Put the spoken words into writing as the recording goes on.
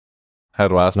How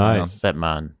do I It's sound? nice. Set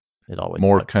mine. It always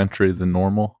More sucks. country than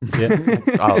normal. Yeah.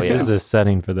 Oh yeah, There's a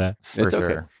setting for that. for It's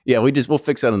okay. sure. Yeah, we'll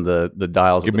fix that on the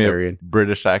dials Give at me the a very end.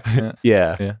 British accent.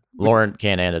 Yeah. Yeah. Lauren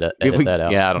can't edit If we- that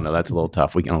out. Yeah, I don't know. That's a little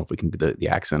tough. I don't know if we can do the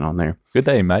accent on there. Good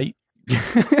day, mate.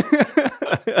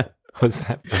 Was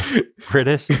that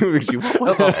British?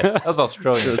 That's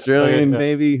Australian. Australian, Okay, yeah.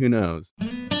 maybe. Who knows?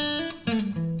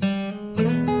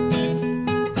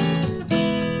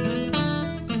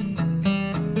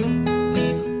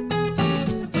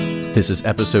 This is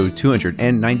episode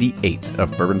 298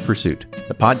 of Bourbon Pursuit,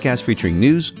 the podcast featuring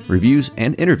news, reviews,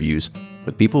 and interviews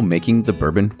with people making the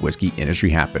bourbon whiskey industry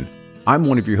happen. I'm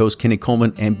one of your hosts, Kenny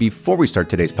Coleman, and before we start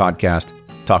today's podcast,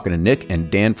 talking to Nick and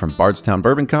Dan from Bardstown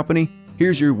Bourbon Company,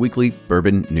 here's your weekly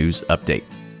bourbon news update.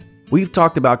 We've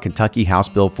talked about Kentucky House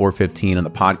Bill 415 on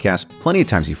the podcast plenty of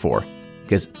times before,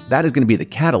 because that is going to be the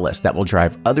catalyst that will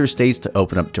drive other states to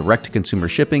open up direct-to-consumer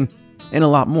shipping and a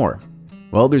lot more.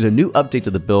 Well, there's a new update to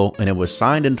the bill, and it was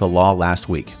signed into law last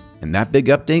week. And that big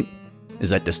update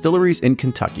is that distilleries in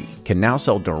Kentucky can now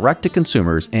sell direct to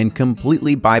consumers and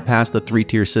completely bypass the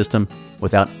three-tier system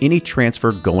without any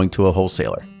transfer going to a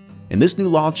wholesaler. And this new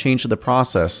law change to the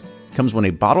process comes when a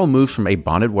bottle moves from a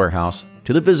bonded warehouse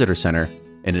to the visitor center,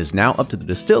 and it is now up to the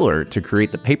distiller to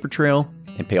create the paper trail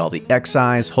and pay all the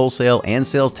excise, wholesale, and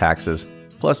sales taxes,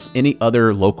 plus any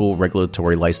other local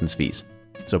regulatory license fees.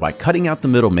 So by cutting out the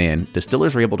middleman,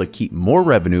 distillers are able to keep more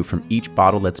revenue from each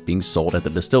bottle that's being sold at the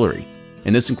distillery.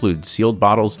 And this includes sealed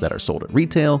bottles that are sold at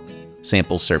retail,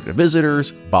 samples served to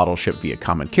visitors, bottles shipped via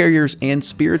common carriers, and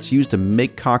spirits used to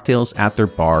make cocktails at their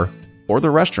bar or the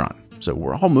restaurant. So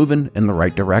we're all moving in the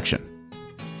right direction.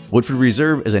 Woodford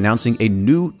Reserve is announcing a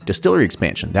new distillery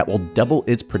expansion that will double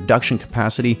its production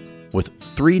capacity with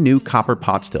 3 new copper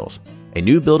pot stills, a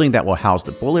new building that will house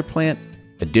the boiler plant,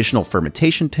 additional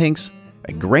fermentation tanks,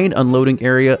 a grain unloading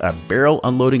area, a barrel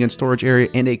unloading and storage area,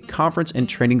 and a conference and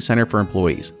training center for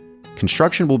employees.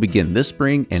 Construction will begin this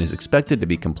spring and is expected to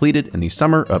be completed in the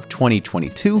summer of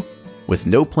 2022 with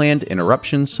no planned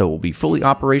interruptions, so it will be fully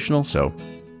operational, so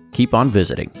keep on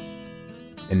visiting.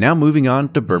 And now moving on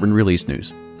to bourbon release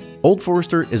news. Old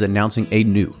Forester is announcing a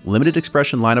new limited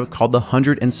expression lineup called the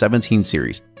 117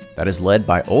 series that is led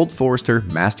by Old Forester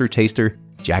Master Taster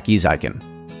Jackie Zykin.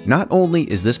 Not only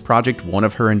is this project one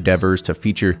of her endeavors to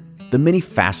feature the many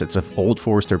facets of Old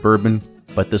Forester bourbon,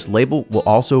 but this label will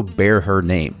also bear her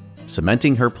name,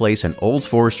 cementing her place in Old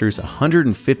Forester's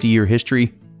 150-year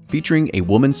history, featuring a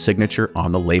woman's signature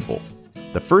on the label.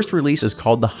 The first release is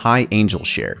called the High Angel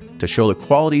Share to show the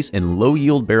qualities in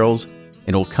low-yield barrels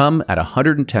and will come at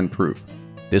 110 proof.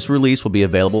 This release will be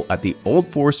available at the Old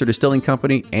Forester Distilling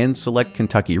Company and select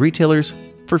Kentucky retailers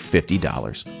for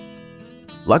 $50.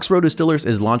 Lux Row Distillers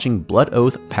is launching Blood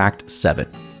Oath Pact 7,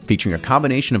 featuring a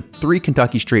combination of 3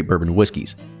 Kentucky straight bourbon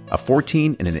whiskeys, a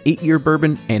 14 and an 8-year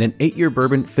bourbon, and an 8-year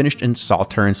bourbon finished in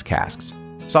Sauternes casks.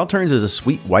 Sauternes is a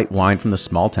sweet white wine from the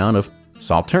small town of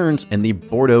Sauternes in the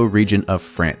Bordeaux region of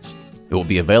France. It will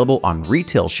be available on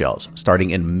retail shelves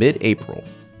starting in mid-April,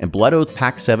 and Blood Oath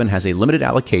Pact 7 has a limited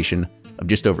allocation of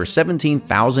just over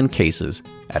 17,000 cases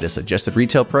at a suggested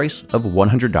retail price of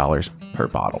 $100 per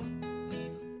bottle.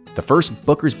 The first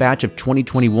Booker's batch of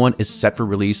 2021 is set for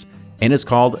release and is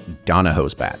called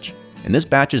Donahoe's Batch. And this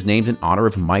batch is named in honor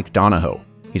of Mike Donahoe.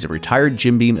 He's a retired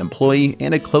Jim Beam employee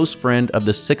and a close friend of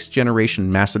the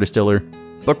 6th-generation master distiller,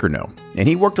 Booker Noe. And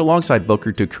he worked alongside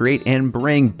Booker to create and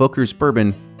bring Booker's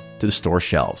bourbon to the store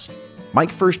shelves.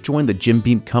 Mike first joined the Jim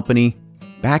Beam Company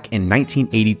back in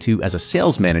 1982 as a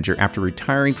sales manager after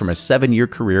retiring from a 7-year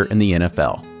career in the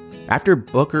NFL. After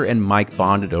Booker and Mike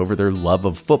bonded over their love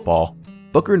of football,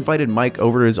 Booker invited Mike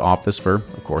over to his office for,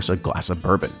 of course, a glass of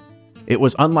bourbon. It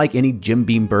was unlike any Jim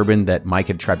Beam bourbon that Mike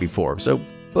had tried before, so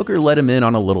Booker let him in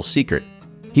on a little secret.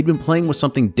 He'd been playing with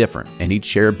something different, and he'd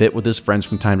share a bit with his friends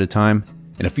from time to time.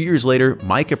 And a few years later,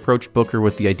 Mike approached Booker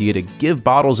with the idea to give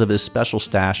bottles of his special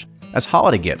stash as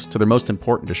holiday gifts to their most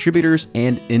important distributors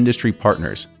and industry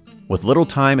partners. With little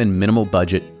time and minimal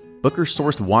budget, Booker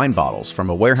sourced wine bottles from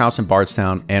a warehouse in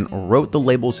Bardstown and wrote the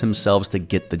labels himself to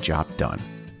get the job done.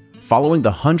 Following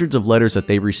the hundreds of letters that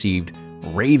they received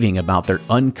raving about their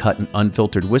uncut and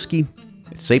unfiltered whiskey,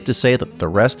 it's safe to say that the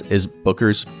rest is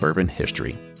Booker's bourbon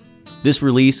history. This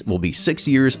release will be 6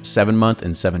 years, 7 months,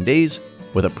 and 7 days,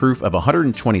 with a proof of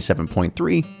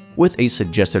 127.3, with a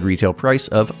suggested retail price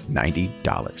of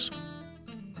 $90.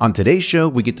 On today's show,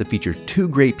 we get to feature 2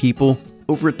 great people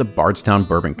over at the Bardstown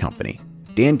Bourbon Company,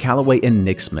 Dan Calloway and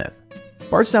Nick Smith.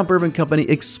 Bardstown Bourbon Company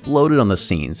exploded on the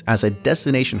scenes as a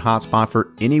destination hotspot for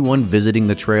anyone visiting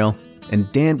the trail, and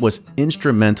Dan was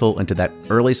instrumental into that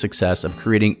early success of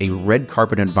creating a red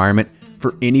carpet environment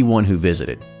for anyone who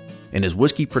visited. And as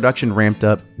whiskey production ramped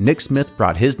up, Nick Smith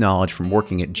brought his knowledge from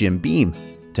working at Jim Beam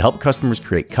to help customers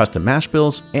create custom mash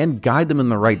bills and guide them in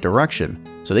the right direction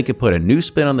so they could put a new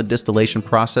spin on the distillation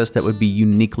process that would be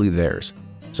uniquely theirs.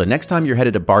 So next time you're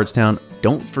headed to Bardstown,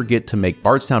 don't forget to make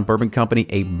Bardstown Bourbon Company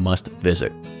a must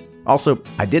visit. Also,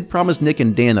 I did promise Nick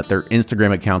and Dan that their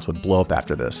Instagram accounts would blow up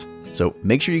after this. So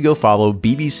make sure you go follow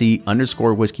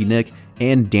BBC_Whiskey Nick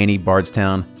and Danny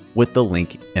Bardstown with the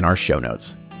link in our show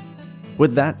notes.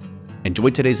 With that,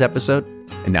 enjoy today's episode.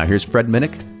 And now here's Fred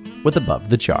Minnick with Above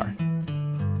the Char.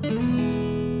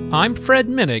 I'm Fred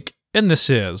Minnick, and this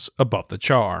is Above the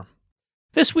Char.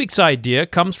 This week's idea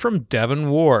comes from Devin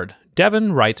Ward.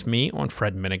 Devin writes me on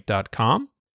fredminnick.com.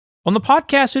 On the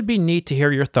podcast, it'd be neat to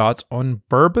hear your thoughts on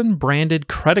bourbon-branded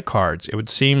credit cards. It would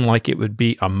seem like it would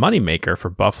be a moneymaker for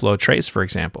Buffalo Trace, for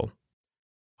example.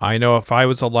 I know if I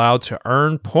was allowed to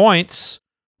earn points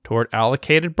toward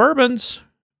allocated bourbons,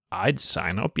 I'd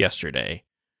sign up yesterday.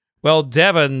 Well,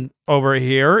 Devin over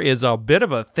here is a bit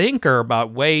of a thinker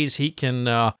about ways he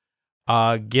can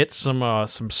get some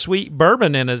sweet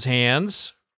bourbon in his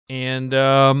hands and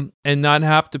not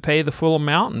have to pay the full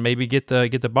amount and maybe get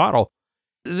the bottle.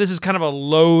 This is kind of a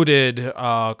loaded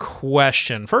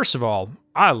question. First of all,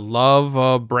 I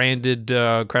love branded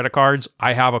credit cards.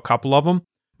 I have a couple of them.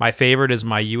 My favorite is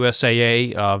my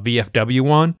USAA VFW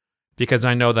one because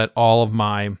I know that all of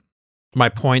my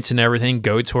points and everything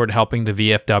go toward helping the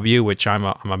VFW, which I'm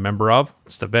a member of.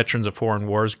 It's the Veterans of Foreign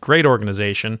Wars. Great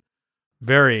organization.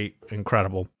 Very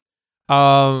incredible.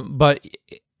 But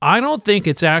I don't think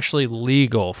it's actually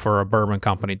legal for a bourbon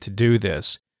company to do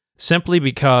this, simply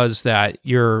because that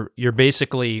you're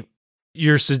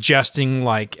suggesting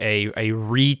like a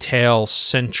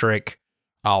retail-centric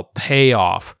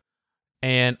payoff.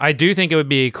 And I do think it would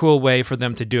be a cool way for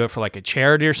them to do it for like a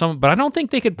charity or something, but I don't think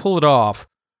they could pull it off.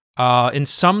 In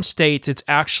some states, it's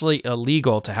actually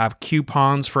illegal to have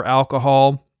coupons for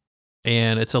alcohol,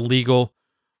 and it's illegal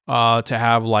to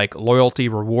have like loyalty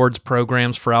rewards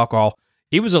programs for alcohol.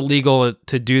 It was illegal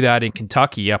to do that in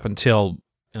Kentucky up until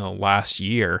last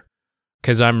year,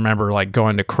 because I remember like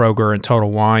going to Kroger and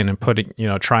Total Wine and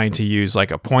trying to use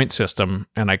like a point system,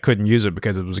 and I couldn't use it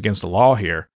because it was against the law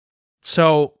here.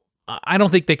 So I don't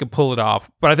think they could pull it off,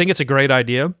 but I think it's a great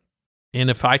idea. And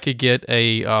if I could get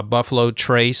a Buffalo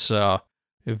Trace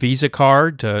Visa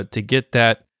card to get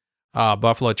that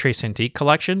Buffalo Trace Antique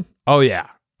collection, oh yeah,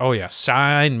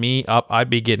 sign me up. I'd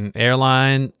be getting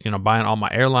airline, buying all my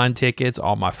airline tickets,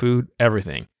 all my food,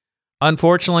 everything.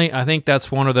 Unfortunately, I think that's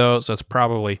one of those that's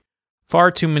probably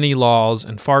far too many laws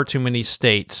and far too many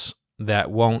states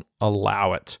that won't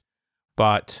allow it.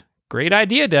 But great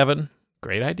idea, Devin.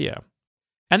 Great idea.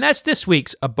 And that's this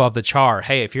week's Above the Char.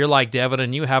 Hey, if you're like Devin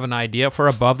and you have an idea for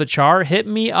Above the Char, hit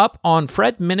me up on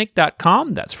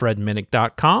fredminnick.com. That's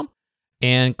fredminnick.com.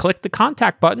 And click the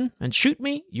contact button and shoot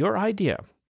me your idea.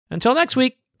 Until next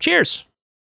week, cheers.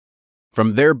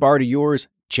 From their bar to yours,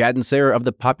 Chad and Sarah of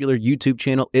the popular YouTube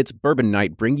channel It's Bourbon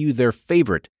Night bring you their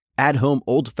favorite at-home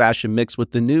old-fashioned mix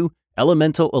with the new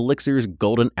Elemental Elixirs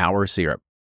Golden Hour Syrup.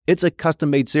 It's a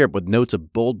custom-made syrup with notes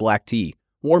of bold black tea,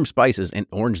 warm spices, and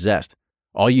orange zest.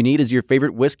 All you need is your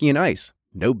favorite whiskey and ice.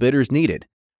 No bitters needed.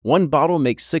 One bottle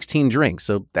makes 16 drinks,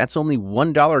 so that's only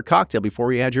 $1 a cocktail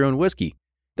before you add your own whiskey.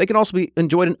 They can also be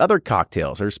enjoyed in other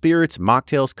cocktails or spirits,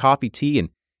 mocktails, coffee, tea, and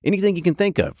anything you can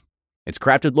think of. It's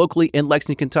crafted locally in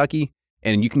Lexington, Kentucky,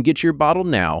 and you can get your bottle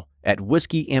now at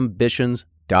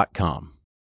whiskeyambitions.com.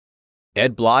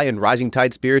 Ed Bly and Rising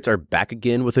Tide Spirits are back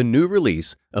again with a new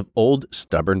release of Old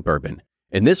Stubborn Bourbon.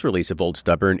 And this release of Old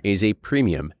Stubborn is a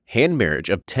premium hand marriage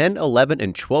of 10, 11,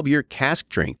 and 12-year cask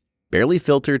strength, barely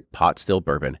filtered pot still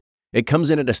bourbon. It comes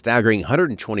in at a staggering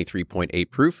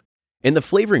 123.8 proof, and the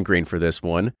flavoring grain for this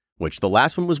one, which the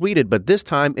last one was wheated, but this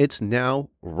time it's now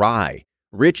rye.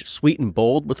 Rich, sweet, and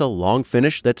bold with a long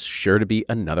finish that's sure to be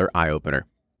another eye-opener.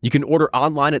 You can order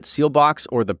online at Sealbox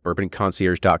or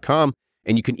thebourbonconcierge.com,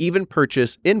 and you can even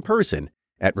purchase in person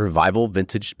at Revival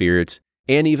Vintage Spirits,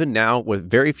 and even now with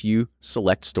very few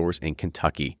select stores in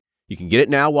Kentucky. You can get it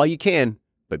now while you can,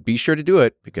 but be sure to do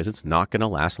it because it's not going to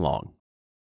last long.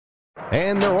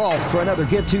 And they're off for another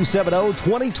Get 270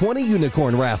 2020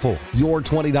 Unicorn Raffle. Your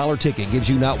 $20 ticket gives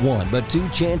you not one, but two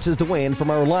chances to win from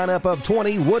our lineup of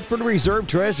 20 Woodford Reserve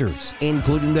treasures,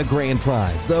 including the grand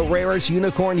prize, the rarest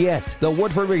unicorn yet, the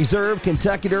Woodford Reserve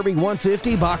Kentucky Derby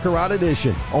 150 Baccarat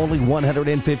Edition. Only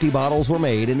 150 bottles were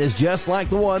made and is just like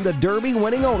the one the Derby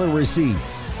winning owner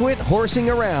receives. Quit horsing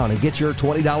around and get your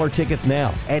 $20 tickets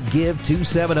now at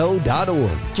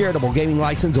give270.org. Charitable Gaming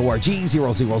License ORG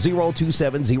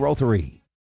 0002703.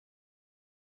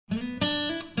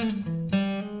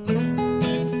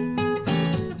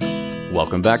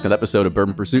 Welcome back to the episode of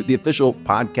Bourbon Pursuit, the official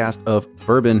podcast of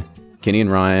bourbon. Kenny and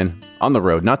Ryan on the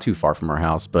road, not too far from our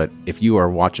house, but if you are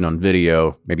watching on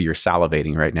video, maybe you're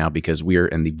salivating right now because we are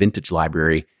in the vintage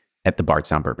library at the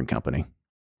Bardstown Bourbon Company.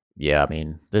 Yeah, I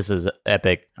mean, this is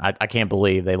epic. I can't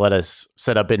believe they let us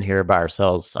set up in here by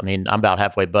ourselves. I mean, I'm about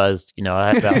halfway buzzed. You know,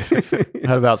 I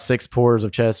had about 6 pours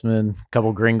of Chessman, a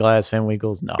couple green glass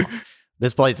Fenwinkles. No,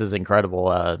 this place is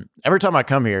incredible. Every time I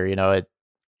come here, you know,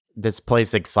 this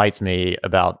place excites me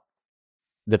about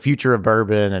the future of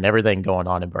bourbon and everything going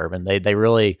on in bourbon. They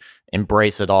really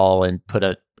embrace it all and put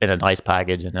it in a nice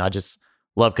package. And I just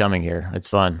love coming here. It's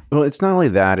fun. Well, it's not only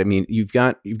that. I mean, you've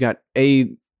got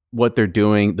what they're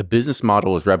doing. The business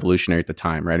model was revolutionary at the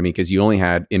time, right? I mean, because you only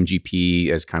had MGP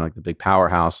as kind of like the big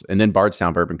powerhouse, and then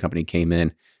Bardstown Bourbon Company came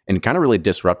in and kind of really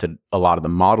disrupted a lot of the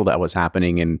model that was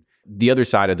happening. And the other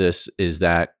side of this is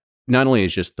that not only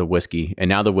is just the whiskey, and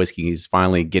now the whiskey is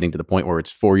finally getting to the point where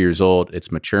it's 4 years old,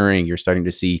 it's maturing. You're starting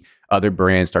to see other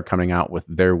brands start coming out with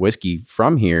their whiskey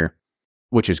from here,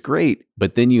 which is great.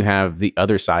 But then you have the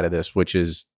other side of this, which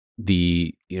is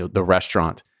the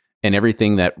restaurant and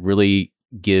everything that really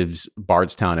gives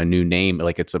Bardstown a new name.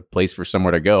 Like it's a place for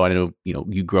somewhere to go. I know,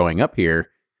 you growing up here,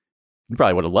 you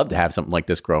probably would have loved to have something like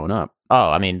this growing up. Oh,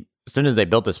 I mean, as soon as they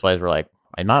built this place, we're like,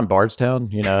 am I in Bardstown?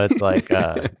 You know, it's like,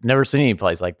 never seen any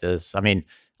place like this. I mean,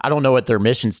 I don't know what their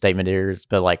mission statement is,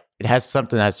 but like it has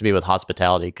something that has to be with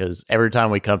hospitality, because every time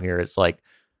we come here, it's like,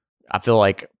 I feel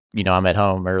like, I'm at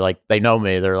home, or like they know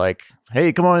me. They're like,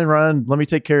 hey, come on, Ryan, let me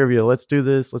take care of you. Let's do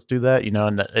this. Let's do that.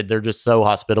 And they're just so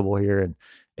hospitable here. And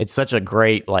it's such a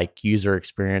great like user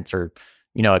experience, or,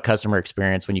 a customer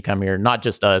experience when you come here, not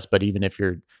just us, but even if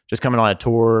you're just coming on a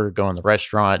tour, going to the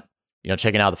restaurant,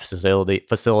 checking out the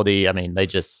facility. I mean,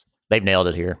 they've nailed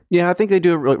it here. Yeah, I think they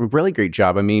do a really great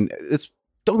job. I mean,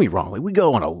 don't be wrong. Like we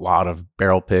go on a lot of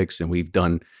barrel picks and we've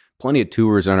done plenty of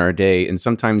tours on our day. And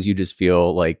sometimes you just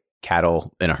feel like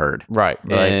cattle in a herd. Right.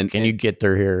 And can you get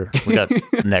through here? We got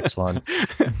the next one.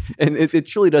 And it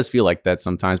truly does feel like that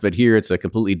sometimes. But here it's a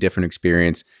completely different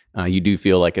experience. You do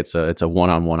feel like it's a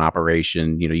one-on-one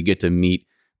operation. You get to meet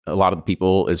a lot of the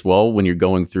people as well when you're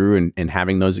going through and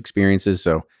having those experiences.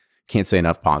 So can't say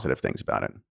enough positive things about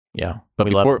it. Yeah.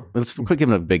 But let's quit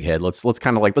giving them a big head. Let's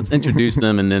kind of let's introduce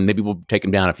them, and then maybe we'll take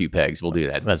them down a few pegs. We'll do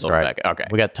that. That's right. Okay.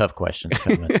 We got tough questions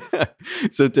coming.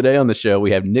 So today on the show,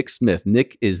 we have Nick Smith.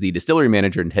 Nick is the distillery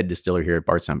manager and head distiller here at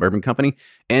Bardstown Bourbon Company,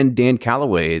 and Dan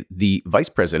Calloway, the vice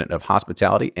president of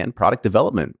hospitality and product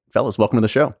development. Fellas, welcome to the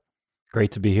show.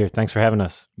 Great to be here. Thanks for having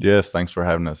us. Yes, thanks for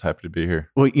having us. Happy to be here.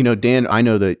 Well, Dan, I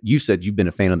know that you said you've been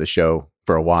a fan of the show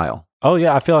for a while. Oh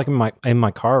yeah, I feel like I'm in my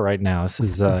car right now. This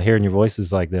is hearing your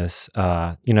voices like this.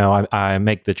 I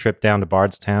make the trip down to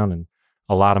Bardstown, and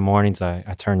a lot of mornings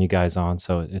I turn you guys on.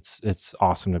 So it's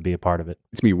awesome to be a part of it.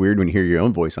 It's gonna be weird when you hear your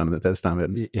own voice on it this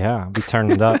time. Yeah, I'll be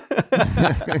turning it up.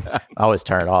 I always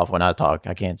turn it off when I talk.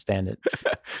 I can't stand it.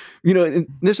 And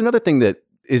there's another thing that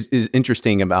is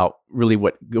interesting about really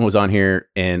what goes on here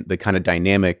and the kind of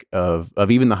dynamic of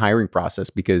even the hiring process,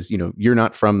 because you're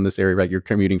not from this area, right? You're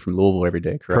commuting from Louisville every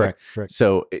day, correct? Correct.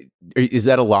 So is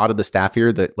that a lot of the staff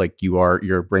here that like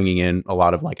you're bringing in a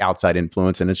lot of like outside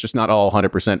influence, and it's just not all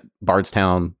 100%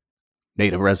 Bardstown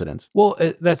native residents? Well,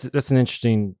 that's an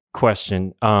interesting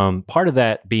question. Part of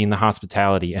that being the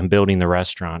hospitality and building the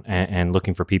restaurant and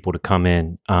looking for people to come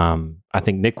in. I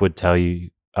think Nick would tell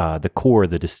you the core of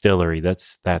the distillery,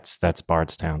 that's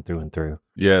Bardstown through and through.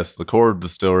 Yes, the core of the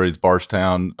distillery is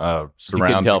Bardstown. You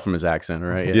can tell from his accent,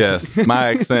 right? Yeah. Yes, my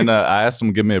accent. I asked him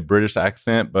to give me a British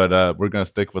accent, but we're going to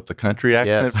stick with the country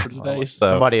accent for today.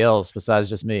 So. Somebody else besides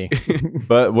just me.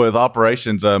 But with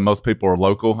operations, most people are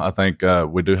local. I think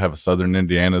we do have a Southern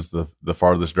Indiana's the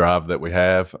farthest drive that we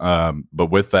have.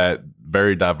 But with that,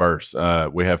 very diverse.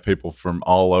 We have people from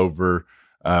all over,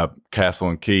 Castle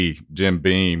and Key, Jim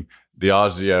Beam,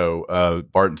 Diageo,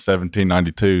 Barton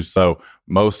 1792. So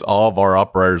all of our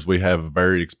operators, we have a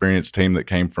very experienced team that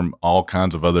came from all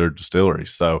kinds of other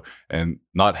distilleries. So, and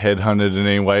not headhunted in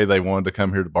any way. They wanted to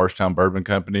come here to Bardstown Bourbon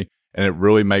Company, and it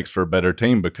really makes for a better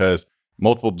team because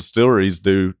multiple distilleries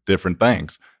do different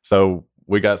things. So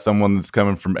we got someone that's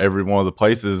coming from every one of the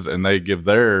places, and they give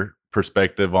their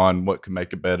perspective on what can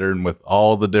make it better. And with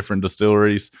all the different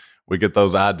distilleries, we get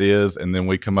those ideas, and then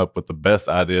we come up with the best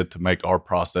idea to make our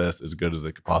process as good as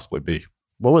it could possibly be.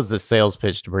 What was the sales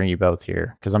pitch to bring you both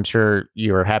here? Because I'm sure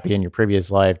you were happy in your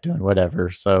previous life doing whatever.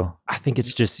 So I think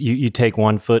it's just you take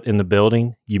one foot in the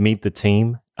building, you meet the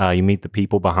team, you meet the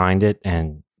people behind it,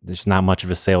 and there's not much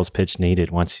of a sales pitch needed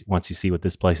once you see what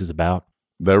this place is about.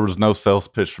 there was no sales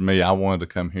pitch for me. I wanted to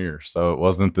come here. So it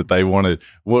wasn't that they wanted,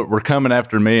 we're coming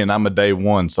after me and I'm a day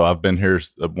one. So I've been here,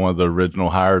 one of the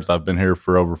original hires. I've been here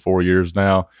for over 4 years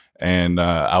now. And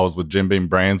I was with Jim Beam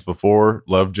Brands before,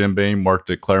 loved Jim Beam,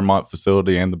 worked at Claremont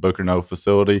facility and the Booker Noe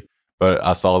facility. But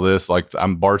I saw this, like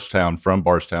I'm Bardstown, from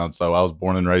Bardstown. So I was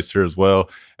born and raised here as well.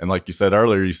 And like you said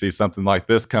earlier, you see something like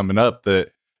this coming up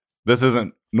that this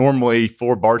isn't normally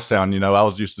for Bardstown. I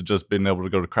was used to just being able to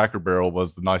go to Cracker Barrel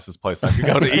was the nicest place I could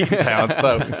go to eat in town.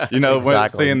 So, when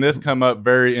seeing this come up,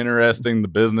 very interesting. The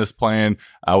business plan,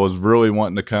 I was really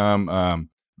wanting to come.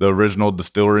 The original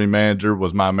distillery manager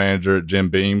was my manager at Jim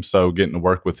Beam. So getting to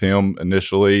work with him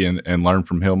initially and learn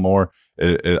from him more,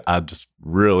 I just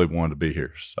really wanted to be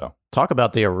here. So talk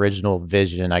about the original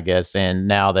vision, I guess. And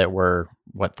now that we're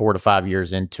 4 to 5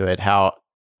 years into it,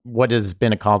 what has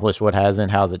been accomplished? What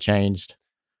hasn't? How's it changed?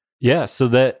 Yeah, so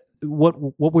that what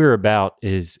we're about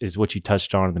is what you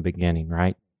touched on in the beginning,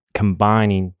 right?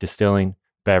 Combining distilling,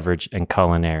 beverage, and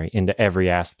culinary into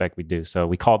every aspect we do. So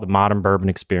we call it the Modern Bourbon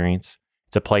Experience.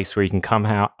 It's a place where you can come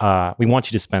out. We want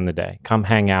you to spend the day. Come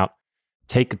hang out,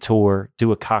 take a tour,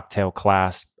 do a cocktail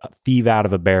class, thieve out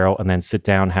of a barrel, and then sit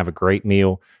down, have a great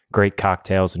meal, great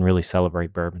cocktails, and really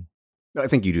celebrate bourbon. I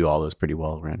think you do all those pretty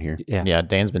well around here. Yeah.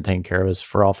 Dan's been taking care of us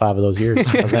for all 5 of those years.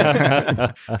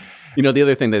 The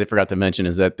other thing that I forgot to mention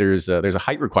is that there's a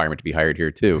height requirement to be hired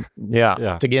here too.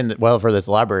 Yeah. To get for this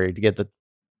library, to get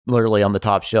literally on the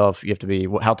top shelf, you have to be,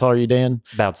 how tall are you, Dan?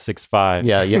 About 6'5".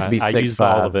 Yeah, you have to be 6'5". I used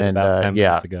all of it about 10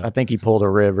 minutes ago. I think he pulled a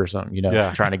rib or something,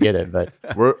 trying to get it. But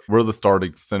we're the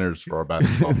starting centers for our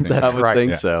basketball team. That's I would right.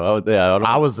 think so.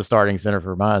 I was the starting center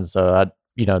for mine, so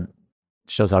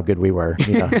shows how good we were.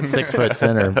 6 foot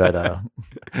center, but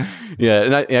yeah,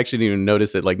 and I actually didn't even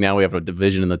notice it. Like now we have a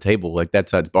division in the table. Like that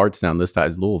side's Bardstown, this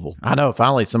side's Louisville. I know.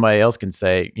 Finally, somebody else can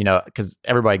say, because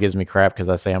everybody gives me crap because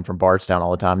I say I'm from Bardstown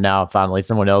all the time. Now, finally,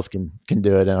 someone else can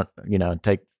do it and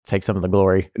take some of the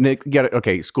glory. Nick,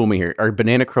 school me here. Are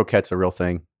banana croquettes a real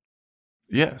thing?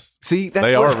 Yes. See,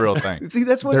 they are a real thing. See,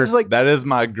 that's what it's like. That is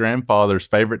my grandfather's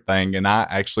favorite thing, and I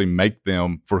actually make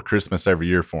them for Christmas every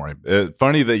year for him. It's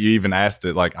funny that you even asked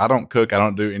it. Like, I don't cook, I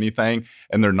don't do anything,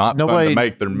 and they're not fun to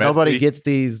make. They're messy. Nobody gets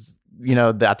these.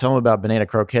 I tell them about banana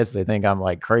croquettes, they think I'm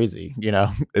like crazy.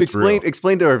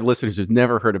 Explain to our listeners who've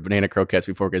never heard of banana croquettes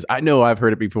before, because I know I've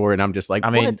heard it before, and I'm just like,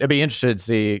 I'd be interested to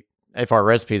see if our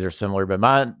recipes are similar. But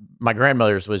my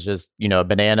grandmother's was just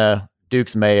banana,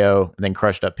 Duke's mayo, and then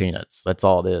crushed up peanuts. That's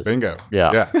all it is. Bingo.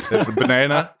 Yeah. It's a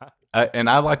banana. And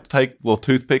I like to take a little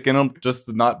toothpick in them just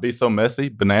to not be so messy.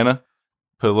 Banana,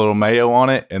 put a little mayo on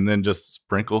it, and then just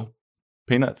sprinkle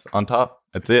peanuts on top.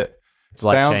 That's it.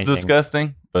 Sounds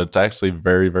disgusting, but it's actually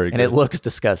very, very good. And it looks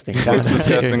disgusting. It looks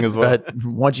disgusting as well. But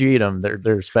once you eat them,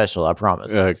 they're special, I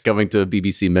promise. Coming to a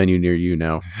BBC menu near you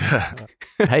now.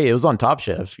 Hey, it was on Top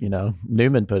Chef.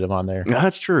 Newman put them on there.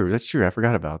 That's true. I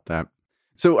forgot about that.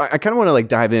 So I kind of want to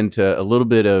dive into a little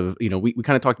bit of, we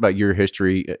kind of talked about your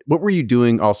history. What were you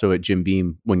doing also at Jim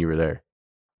Beam when you were there?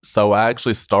 So I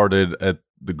actually started at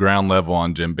the ground level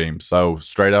on Jim Beam. So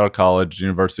straight out of college,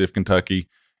 University of Kentucky,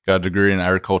 got a degree in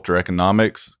agriculture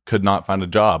economics, could not find a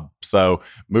job. So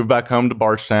moved back home to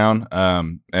Bardstown,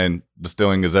 and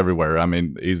distilling is everywhere. I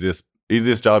mean,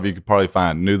 easiest job you could probably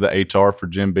find. Knew the HR for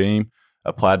Jim Beam,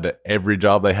 applied to every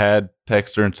job they had,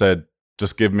 texted her and said,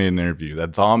 just give me an interview.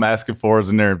 That's all I'm asking for is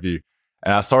an interview.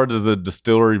 And I started as a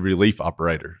distillery relief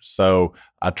operator. So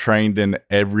I trained in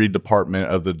every department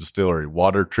of the distillery: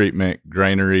 water treatment,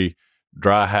 granary,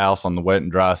 dry house on the wet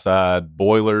and dry side,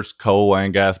 boilers, coal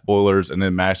and gas boilers, and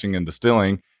then mashing and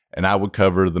distilling. And I would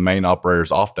cover the main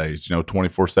operators' off days,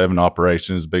 24/7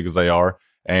 operations, as big as they are.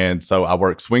 And so I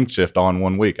worked swing shift on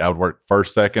 1 week. I would work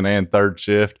first, second, and third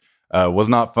shift. Was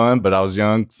not fun, but I was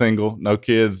young, single, no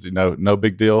kids, no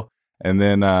big deal. And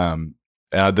then and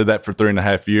I did that for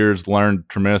 3.5 years, learned a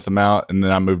tremendous amount. And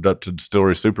then I moved up to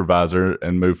distillery supervisor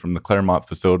and moved from the Claremont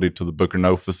facility to the Booker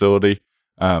Noe facility.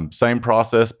 Same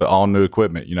process, but all new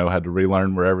equipment. Had to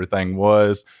relearn where everything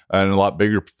was, and a lot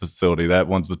bigger facility. That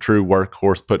one's the true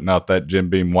workhorse, putting out that Jim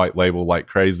Beam white label like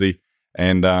crazy.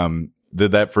 And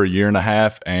did that for 1.5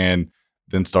 years, and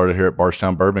then started here at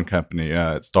Bardstown Bourbon Company.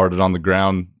 It started on the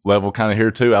ground level kind of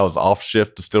here too. I was off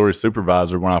shift distillery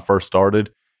supervisor when I first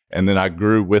started. And then I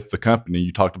grew with the company.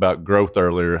 You talked about growth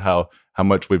earlier, how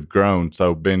much we've grown.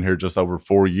 So been here just over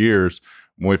 4 years.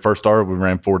 When we first started, we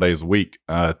ran 4 days a week,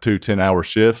 2 10-hour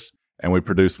shifts, and we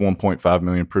produced 1.5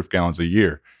 million proof gallons a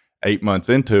year. 8 months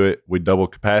into it, we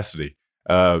doubled capacity.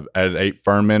 Added 8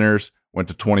 fermenters, went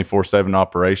to 24/7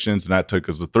 operations, and that took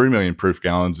us to 3 million proof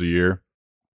gallons a year.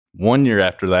 1 year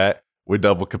after that, we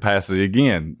doubled capacity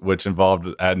again, which involved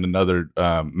adding another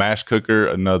mash cooker,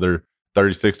 another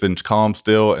 36-inch column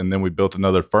steel, and then we built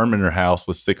another fermenter house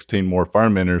with 16 more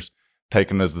fermenters,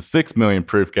 taking us to 6 million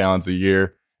proof gallons a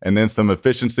year. And then some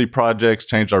efficiency projects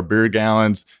changed our beer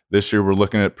gallons. This year, we're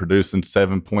looking at producing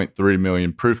 7.3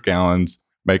 million proof gallons,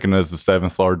 making us the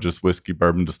 7th largest whiskey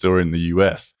bourbon distillery in the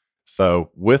U.S.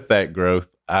 So with that growth,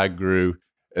 I grew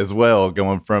as well,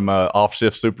 going from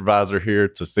off-shift supervisor here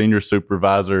to senior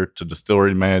supervisor to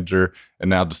distillery manager, and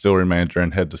now distillery manager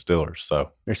and head distiller.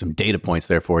 So There's some data points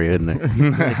there for you, isn't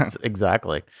there?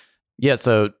 Exactly. Yeah.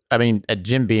 So, I mean, at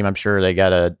Jim Beam, I'm sure they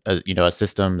got a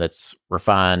system that's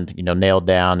refined, nailed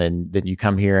down. And then you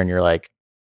come here and you're like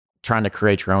trying to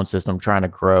create your own system, trying to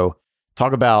grow.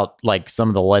 Talk about like some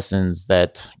of the lessons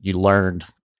that you learned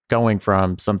going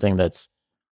from something that's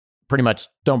pretty much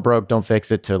don't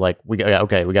fix it to like, we got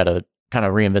to kind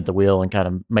of reinvent the wheel and kind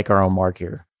of make our own mark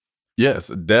here. yes,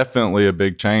 definitely a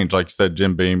big change. Like you said,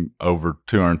 Jim Beam, over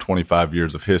 225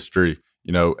 years of history,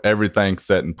 everything's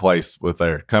set in place with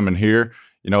there. Coming here,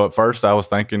 at first I was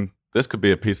thinking this could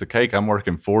be a piece of cake. I'm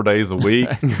working 4 days a week.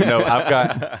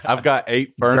 I've got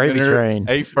 8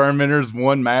 fermenters,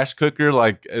 1 mash cooker.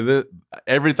 Like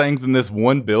everything's in this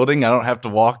one building. I don't have to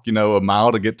walk, a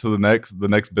mile to get to the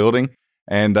next building.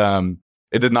 And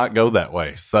it did not go that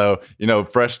way. So,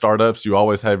 fresh startups, you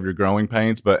always have your growing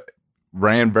pains, but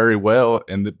ran very well.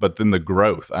 But then the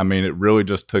growth, I mean, it really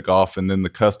just took off. And then the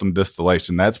custom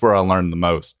distillation, that's where I learned the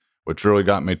most, which really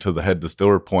got me to the head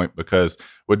distiller point, because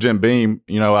with Jim Beam,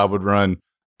 I would run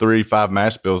 3-5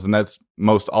 mash bills, and that's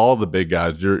most all the big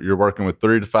guys. You're working with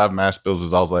 3 to 5 mash bills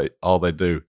is all they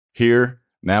do. Here,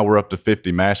 now we're up to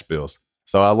 50 mash bills.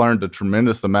 So I learned a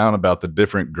tremendous amount about the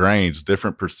different grains,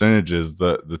 different percentages,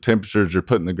 the temperatures you're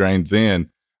putting the grains in,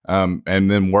 and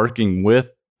then working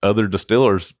with other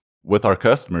distillers, with our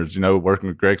customers, working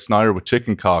with Greg Snyder with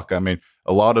Chicken Cock. I mean,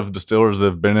 a lot of distillers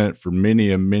have been in it for many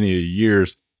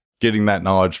years, getting that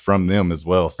knowledge from them as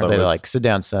well. So they're like, sit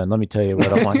down, son. Let me tell you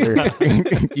what I want here.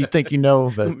 You think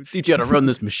but teach you how to run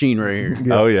this machine right here.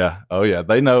 Yeah. Oh yeah.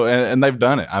 They know, and they've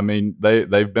done it. I mean,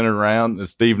 they've been around.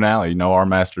 Steve Nally, our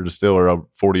master distiller, over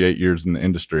 48 years in the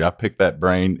industry. I pick that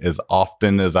brain as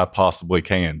often as I possibly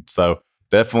can. So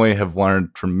definitely have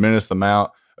learned tremendous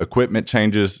amount. Equipment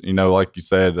changes, like you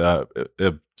said,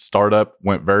 startup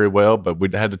went very well, but we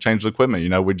had to change the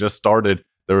equipment. We just started.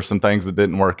 There were some things that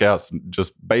didn't work out, some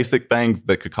just basic things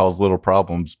that could cause little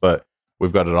problems, but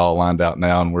we've got it all lined out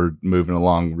now and we're moving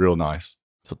along real nice.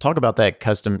 So talk about that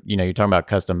custom, you're talking about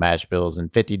custom mash bills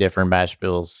and 50 different mash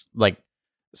bills. Like,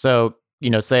 so,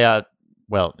 say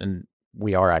and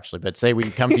we are actually, but say we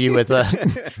come to you with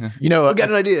we got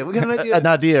an idea. An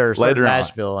idea or certain mash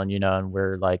on. bill. And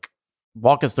we're like,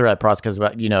 walk us through that process, because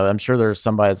I'm sure there's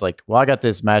somebody that's like, well, I got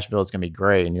this mash bill, it's gonna be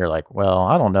great, and you're like, well,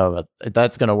 I don't know if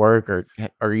that's gonna work, or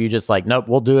are you just like, nope,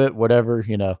 we'll do it, whatever.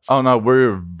 Oh no,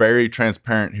 we're very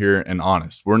transparent here and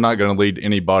honest. We're not going to lead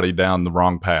anybody down the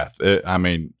wrong path.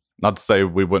 Not to say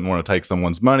we wouldn't want to take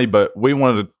someone's money, but we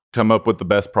wanted to come up with the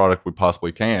best product we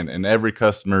possibly can, and every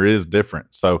customer is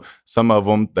different. So some of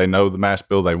them, they know the mash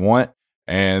bill they want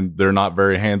and they're not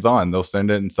very hands-on. They'll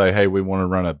send it and say, hey, we want to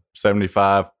run a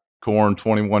 75 corn,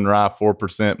 21 rye,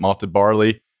 4% malted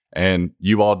barley, and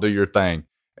you all do your thing.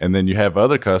 And then you have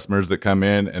other customers that come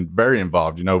in and very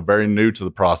involved, very new to the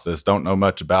process, don't know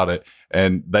much about it,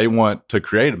 and they want to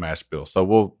create a mash bill. So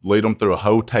we'll lead them through a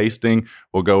whole tasting.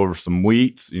 We'll go over some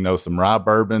wheats, some rye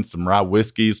bourbons, some rye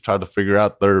whiskeys, try to figure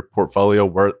out their portfolio,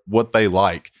 what they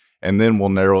like. And then we'll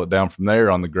narrow it down from there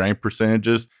on the grain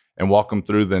percentages and walk them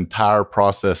through the entire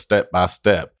process step by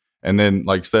step. And then,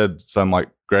 like I said, some like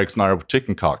Greg Snyder with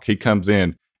Chicken Cock, he comes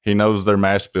in, he knows their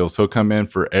mash bills. He'll come in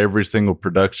for every single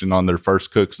production on their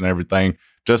first cooks and everything,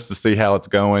 just to see how it's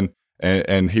going.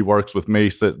 And he works with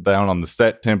me, sit down on the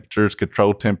set temperatures,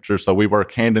 control temperatures. So we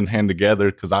work hand in hand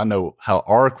together, because I know how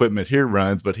our equipment here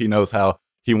runs, but he knows how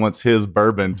he wants his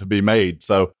bourbon to be made.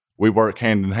 So we work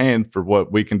hand in hand for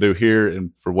what we can do here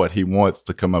and for what he wants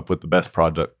to come up with the best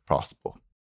product possible.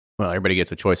 Well, everybody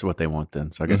gets a choice of what they want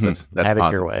then. So I guess that's have positive.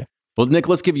 It your way. Well, Nick,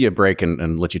 let's give you a break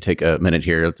and let you take a minute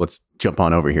here. Let's jump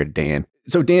on over here to Dan.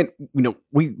 So Dan,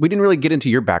 we didn't really get into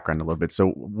your background a little bit.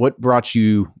 So what brought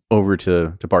you over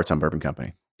to Bardstown Bourbon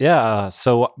Company? Yeah,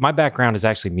 so my background is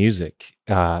actually music,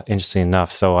 interesting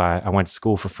enough. So I went to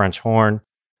school for French horn,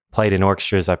 played in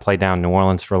orchestras. I played down in New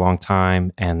Orleans for a long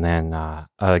time, and then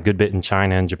a good bit in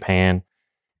China and Japan,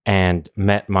 and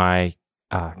met my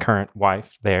current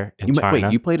wife there in China.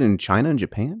 Wait, you played in China and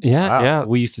Japan? Yeah, Wow. yeah.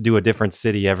 We used to do a different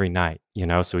city every night,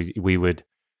 so we would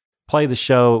play the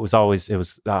show. It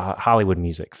was Hollywood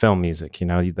music, film music.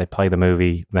 They play the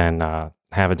movie, then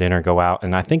have a dinner, go out.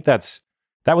 And I think that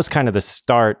was kind of the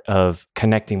start of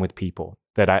connecting with people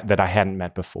that I hadn't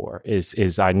met before.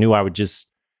 Is I knew I would just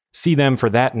see them for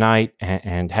that night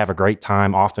and have a great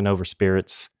time, often over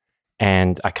spirits.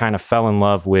 And I kind of fell in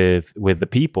love with the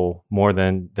people more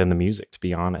than the music, to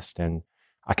be honest. And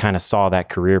I kind of saw that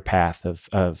career path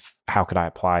of how could I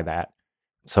apply that.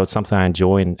 So it's something I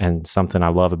enjoy and something I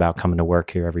love about coming to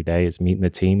work here every day is meeting the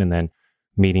team and then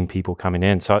meeting people coming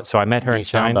in. So I met her in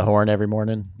China. You sound the horn every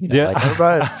morning. You know, like,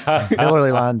 everybody,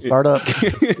 distillery line, start up.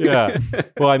 Yeah.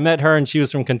 Well, I met her and she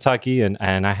was from Kentucky and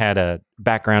I had a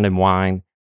background in wine.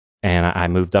 And I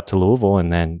moved up to Louisville,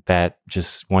 and then that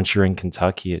just, once you're in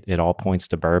Kentucky, it all points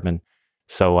to bourbon.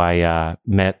 So I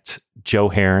met Joe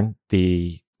Heron,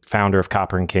 the founder of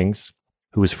Copper and Kings,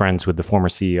 who was friends with the former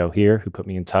CEO here, who put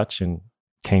me in touch and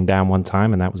came down one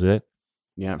time, and that was it.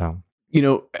 Yeah. So. You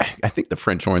know, I think the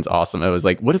French horn's awesome. I was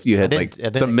like, what if you had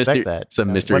some mystery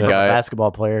guy,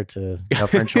 basketball player to a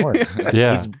French horn?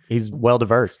 Yeah, he's well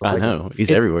diverse. I know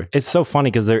he's everywhere. It's so funny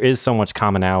because there is so much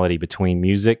commonality between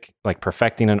music, like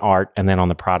perfecting an art, and then on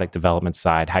the product development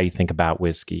side, how you think about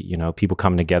whiskey. You know, people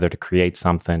coming together to create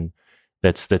something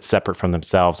that's separate from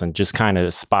themselves and just kind of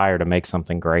aspire to make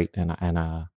something great.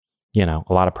 And you know,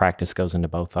 a lot of practice goes into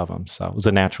both of them. So it was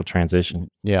a natural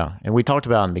transition. Yeah, and we talked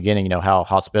about in the beginning, you know, how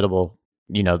hospitable,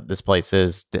 you know, this place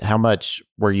is. How much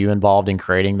were you involved in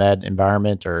creating that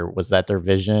environment, or was that their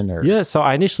vision? Or yeah, so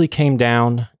I initially came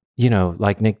down, you know,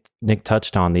 like Nick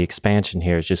touched on, the expansion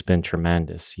here has just been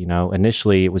tremendous. You know,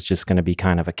 initially it was just going to be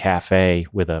kind of a cafe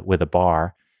with a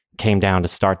bar. Came down to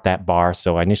start that bar,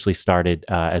 so I initially started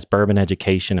as bourbon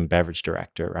education and beverage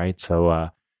director, right? So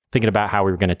thinking about how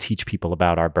we were going to teach people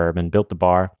about our bourbon, built the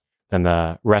bar, then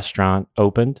the restaurant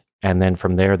opened, and then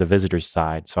from there the visitors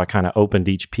side. So I kind of opened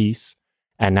each piece.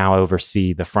 And now I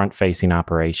oversee the front-facing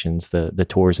operations, the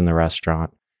tours in the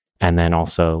restaurant, and then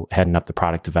also heading up the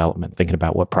product development, thinking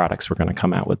about what products we're going to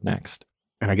come out with next.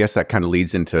 And I guess that kind of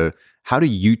leads into, how do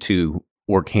you two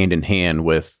work hand in hand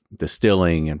with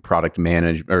distilling and product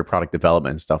management or product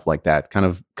development and stuff like that? Kind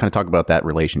of talk about that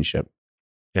relationship.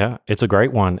 Yeah, it's a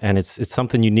great one, and it's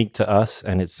something unique to us,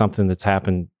 and it's something that's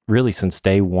happened really since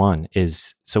day one.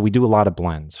 So we do a lot of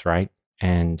blends, right?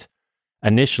 And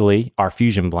initially, our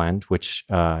fusion blend, which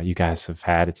you guys have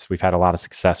had, we've had a lot of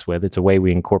success with. It's a way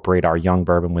we incorporate our young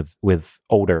bourbon with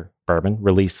older bourbon,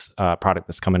 release product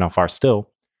that's coming off our still.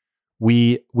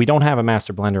 We don't have a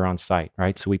master blender on site,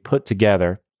 right? So we put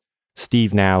together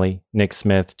Steve Nally, Nick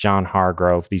Smith, John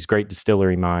Hargrove, these great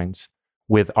distillery minds,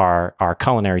 with our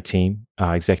culinary team,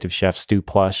 executive chef Stu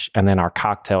Plush, and then our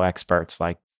cocktail experts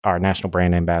like our national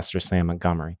brand ambassador, Sam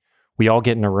Montgomery. We all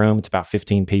get in a room, it's about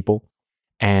 15 people.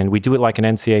 And we do it like an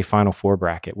NCAA Final Four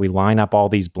bracket. We line up all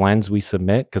these blends we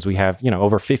submit because we have, you know,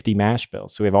 over 50 mash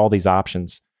bills. So we have all these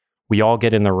options. We all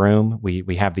get in the room.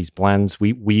 We have these blends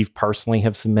we personally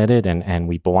have submitted and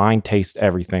we blind taste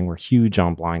everything. We're huge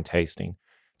on blind tasting.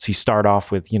 So you start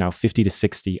off with, you know, 50 to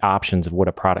 60 options of what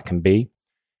a product can be.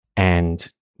 And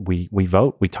we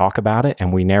vote, we talk about it,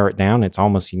 and we narrow it down. It's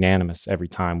almost unanimous every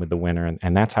time with the winner.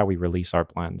 And that's how we release our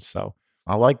blends. So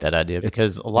I like that idea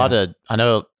because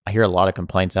I hear a lot of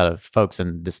complaints out of folks in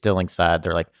the distilling side.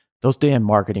 They're like, those damn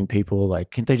marketing people,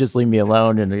 like, can't they just leave me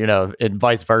alone? And, you know, and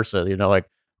vice versa, you know, like,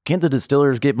 can't the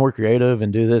distillers get more creative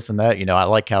and do this and that? You know, I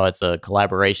like how it's a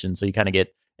collaboration. So you kind of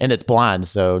get, and it's blind.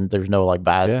 So there's no like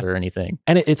bias or anything.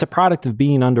 And it's a product of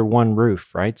being under one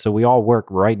roof, right? So we all work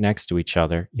right next to each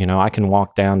other. You know, I can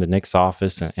walk down to Nick's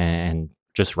office and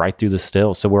just right through the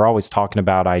still. So we're always talking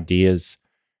about ideas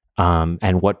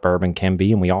and what bourbon can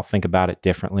be, and we all think about it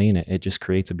differently, and it just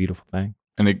creates a beautiful thing.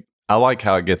 And I like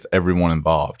how it gets everyone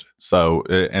involved. So,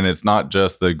 and it's not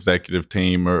just the executive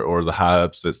team or the high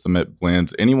ups that submit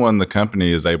blends. Anyone in the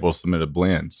company is able to submit a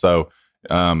blend. So,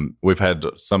 we've had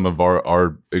some of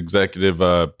our executive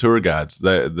tour guides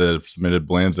that have submitted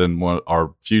blends, and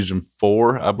our Fusion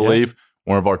 4, I believe,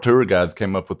 one of our tour guides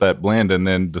came up with that blend, and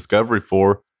then Discovery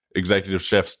 4 executive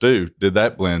chef Stu did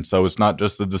that blend. So it's not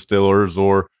just the distillers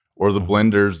or the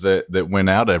blenders that went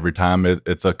out every time.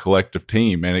 It's a collective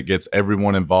team, and it gets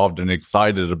everyone involved and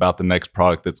excited about the next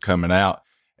product that's coming out.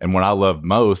 And what I love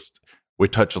most, we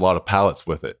touch a lot of palates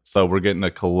with it. So we're getting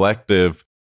a collective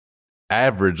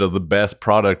average of the best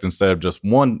product instead of just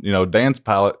one. You know, Dan's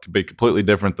palate could be completely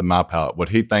different than my palate. What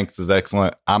he thinks is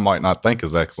excellent, I might not think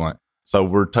is excellent. So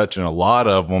we're touching a lot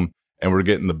of them, and we're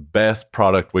getting the best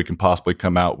product we can possibly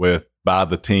come out with by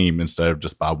the team instead of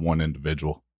just by one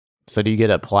individual. So do you get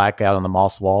a plaque out on the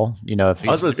Moss wall? You know, if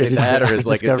I was going to say that, or is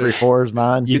like Discovery 4 is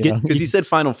mine. because he said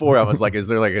Final Four. I was like, is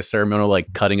there like a ceremonial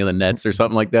like cutting of the nets or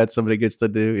something like that somebody gets to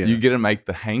do? You get to make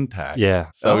the hang tag. Yeah.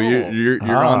 So you're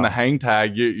on the hang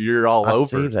tag. You're all I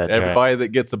over. see that. Everybody that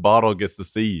gets a bottle gets to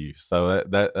see you. So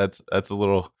that's a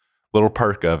little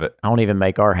perk of it. I don't even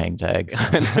make our hang tags.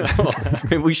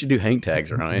 Maybe we should do hang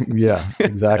tags, Ryan. Yeah,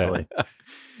 exactly.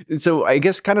 So I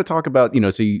guess kind of talk about,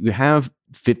 so you have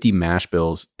 50 mash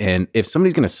bills, and if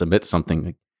somebody's going to submit something,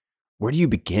 like, where do you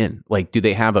begin? Like, do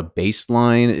they have a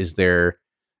baseline? Is there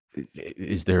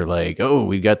like, oh,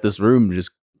 we got this room,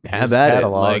 just have at it?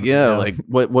 Like, like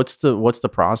what's the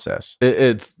process?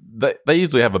 They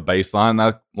usually have a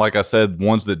baseline. Like I said,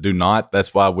 ones that do not,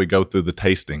 that's why we go through the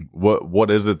tasting. What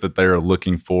is it that they're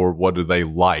looking for? What do they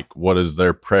like? What is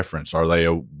their preference? Are they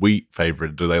a wheat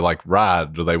favorite? Do they like rye?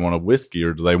 Do they want a whiskey,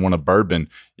 or do they want a bourbon?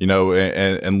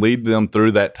 And lead them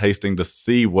through that tasting to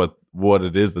see what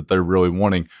it is that they're really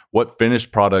wanting. What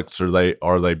finished products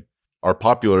are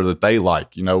popular that they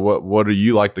like? What do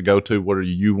you like to go to? What are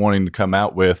you wanting to come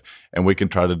out with? And we can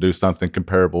try to do something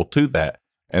comparable to that.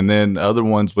 And then other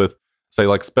ones with, say,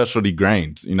 like specialty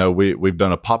grains. We've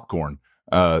done a popcorn.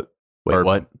 Wait,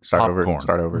 what? Start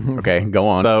over. Okay, go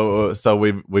on. So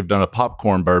we've done a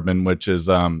popcorn bourbon, which is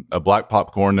a black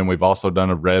popcorn, and we've also done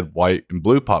a red, white, and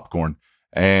blue popcorn.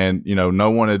 And no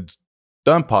one had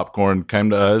done popcorn, came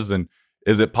to us, and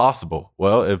is it possible?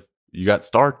 Well, if you got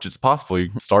starch, it's possible. You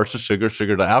can starch to sugar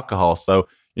to alcohol. So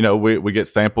we get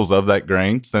samples of that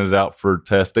grain, send it out for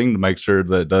testing to make sure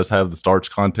that it does have the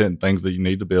starch content and things that you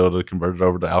need to be able to convert it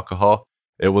over to alcohol.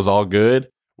 It was all good.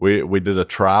 We did a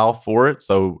trial for it.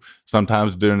 So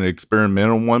sometimes doing an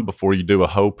experimental one before you do a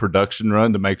whole production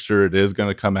run to make sure it is going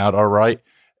to come out all right.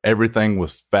 Everything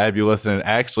was fabulous. And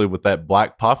actually with that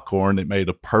black popcorn, it made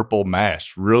a purple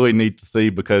mash. Really neat to see,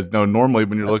 because normally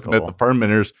when you're looking at the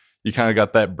fermenters, you kind of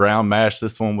got that brown mash.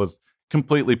 This one was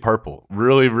completely purple.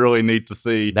 Really, really neat to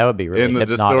see. That would be really in the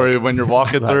distillery when you're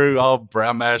walking through, all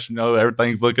brown mash,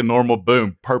 everything's looking normal.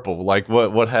 Boom, purple. Like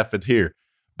what happened here?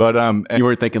 But you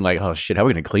weren't thinking like, oh shit, how are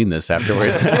we gonna clean this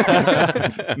afterwards?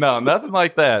 No, nothing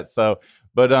like that. So,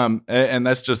 but and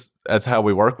that's how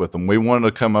we work with them. We wanted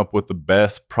to come up with the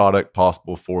best product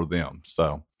possible for them.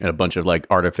 So, and a bunch of like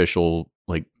artificial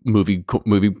like movie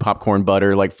popcorn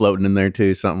butter like floating in there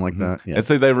too, something like that. Yeah. And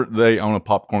see, they own a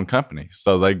popcorn company,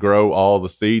 so they grow all the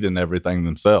seed and everything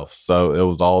themselves. So it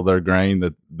was all their grain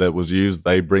that was used.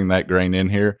 They bring that grain in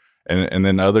here, and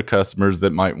then other customers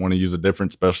that might want to use a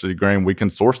different specialty grain, we can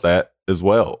source that as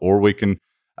well. Or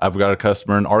I've got a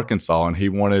customer in Arkansas, and he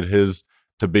wanted his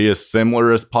to be as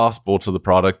similar as possible to the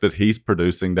product that he's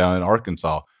producing down in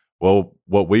Arkansas. Well,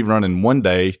 what we run in one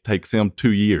day takes him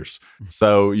 2 years.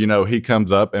 So, he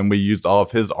comes up, and we used all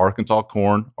of his Arkansas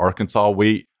corn, Arkansas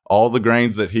wheat, all the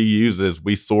grains that he uses,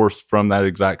 we source from that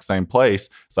exact same place.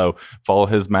 So follow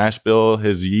his mash bill,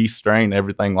 his yeast strain,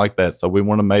 everything like that. So we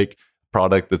want to make a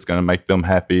product that's going to make them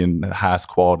happy and the highest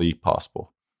quality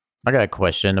possible. I got a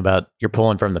question about, you're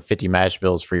pulling from the 50 mash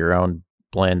bills for your own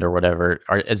blend or whatever.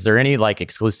 Is there any like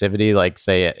exclusivity? Like,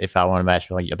 say if I want a mash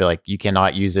bill, I'll be like, you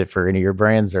cannot use it for any of your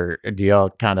brands, or do y'all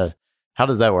kind of, how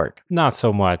does that work? Not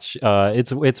so much.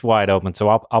 It's wide open. So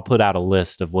I'll put out a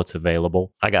list of what's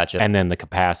available. I got you. And then the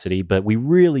capacity, but we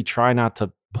really try not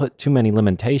to put too many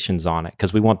limitations on it,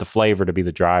 because we want the flavor to be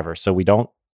the driver. So we don't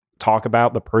talk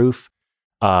about the proof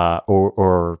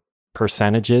or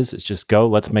percentages. It's just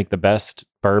let's make the best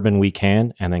bourbon we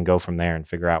can, and then go from there and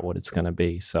figure out what it's going to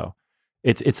be. So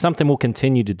it's something we'll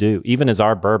continue to do, even as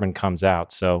our bourbon comes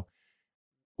out. So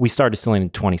we started distilling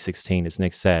in 2016, as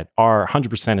Nick said. Our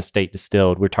 100% estate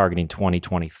distilled, we're targeting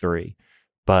 2023.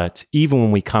 But even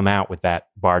when we come out with that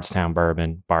Bardstown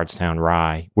bourbon, Bardstown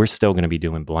rye, we're still going to be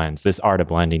doing blends. This art of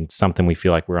blending, something we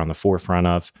feel like we're on the forefront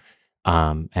of,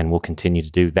 and we'll continue to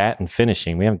do that. And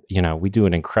finishing, we do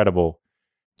an incredible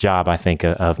job, I think,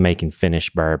 of making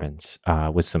finished bourbons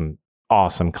with some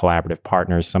awesome collaborative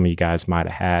partners. Some of you guys might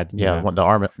have had. Yeah,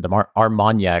 the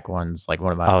Armagnac one's like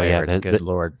one of my favorites. Good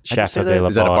Lord. Chateau de la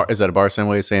Barre. Is that a Barstown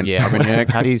way of saying Armagnac?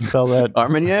 How do you spell that?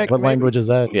 Armagnac? What language is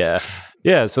that?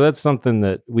 Yeah, so that's something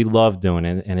that we love doing,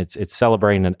 and it's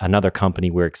celebrating another company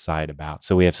we're excited about.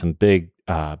 So we have some big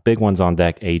ones on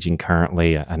deck aging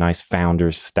currently, a nice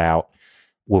Founders Stout.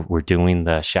 We're doing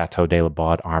the Chateau de la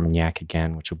Barre Armagnac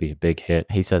again, which will be a big hit.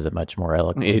 He says it much more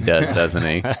eloquently. He does, doesn't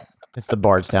he? It's the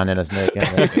Bardstown in us, Nick.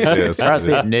 Try to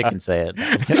see if Nick can say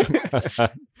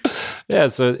it. Yeah,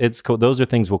 so it's cool. Those are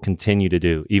things we'll continue to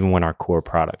do, even when our core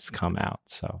products come out.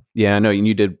 So yeah, I know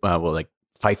you did like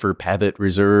Pfeiffer Pavitt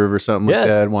Reserve or something like Yes.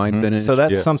 that, wine finish. So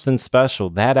that's Yes. something special.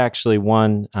 That actually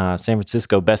won San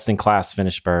Francisco Best in Class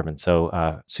finished bourbon.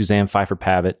 So Suzanne Pfeiffer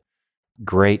Pavitt,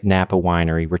 great Napa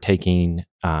winery. We're taking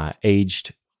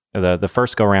aged, the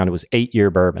first go around, it was 8-year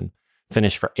bourbon,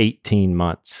 finished for 18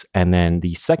 months. And then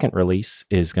the second release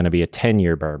is going to be a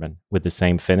 10-year bourbon with the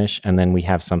same finish. And then we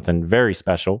have something very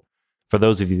special. For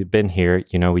those of you that've been here,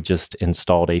 we just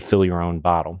installed a fill your own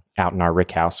bottle out in our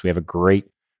Rick House. We have a great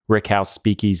Rick House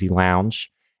Speakeasy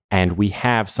Lounge, and we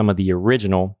have some of the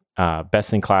original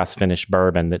best in class finished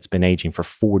bourbon that's been aging for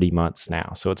 40 months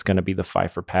now. So it's going to be the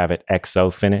Pfeiffer Pavitt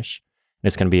XO finish. And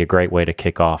it's going to be a great way to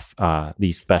kick off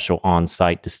these special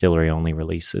on-site distillery only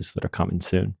releases that are coming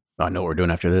soon. I know what we're doing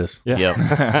after this. Yeah.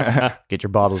 Yep. Get your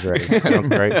bottles ready. Sounds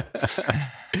great.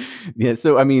 Yeah.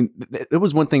 So, I mean, it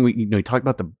was one thing we talked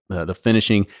about the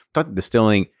finishing, talked about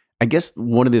distilling. I guess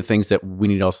one of the things that we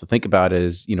need also to think about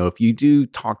is, if you do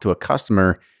talk to a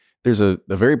customer, there's a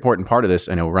very important part of this.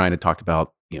 I know Ryan had talked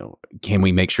about, can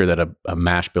we make sure that a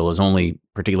mash bill is only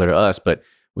particular to us? But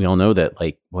we all know that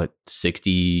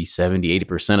 60, 70,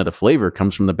 80% of the flavor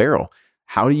comes from the barrel.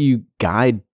 How do you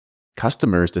guide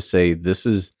customers to say,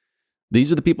 these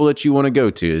are the people that you want to go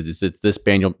to? Is it this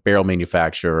barrel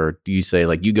manufacturer? Or do you say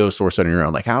you go source it on your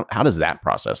own? How does that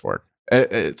process work?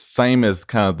 It's same as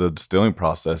kind of the distilling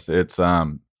process. It's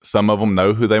some of them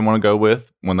know who they want to go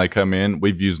with when they come in.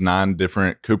 We've used 9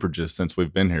 different cooperages since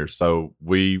we've been here, so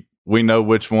we know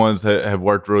which ones have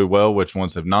worked really well, which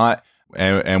ones have not,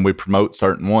 and we promote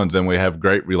certain ones, and we have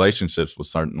great relationships with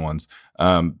certain ones.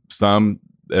 Some,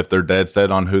 if they're dead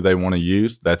set on who they want to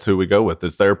use, that's who we go with.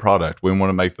 It's their product. We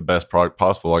want to make the best product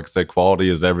possible. Like I said, quality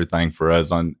is everything for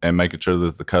us, and making sure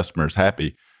that the customer is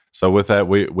happy. So with that,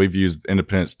 we've used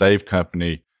Independent Stave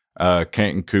Company,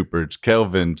 Canton Cooperage,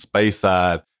 Kelvin,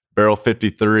 Speyside, Barrel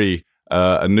 53,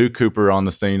 a new Cooper on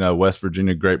the scene, West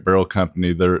Virginia Great Barrel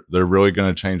Company. They're really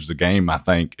going to change the game, I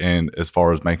think, and as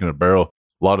far as making a barrel.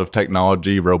 A lot of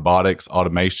technology, robotics,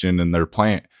 automation in their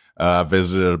plant. I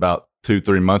visited about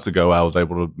 2-3 months ago. I was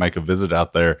able to make a visit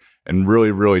out there, and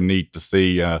really, really neat to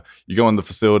see. You go in the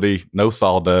facility, no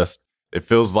sawdust. It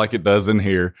feels like it does in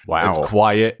here. Wow. It's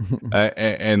quiet.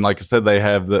 And like I said, they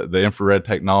have the infrared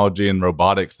technology and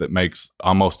robotics that makes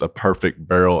almost a perfect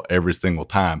barrel every single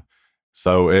time.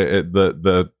 So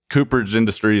the cooperage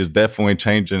industry is definitely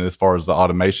changing as far as the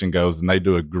automation goes, and they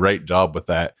do a great job with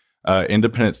that.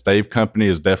 Independent Stave Company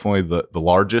is definitely the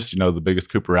largest, the biggest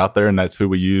cooper out there, and that's who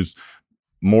we use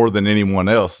more than anyone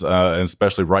else, and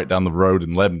especially right down the road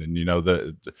in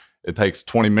Lebanon. It takes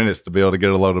 20 minutes to be able to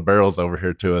get a load of barrels over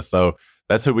here to us. So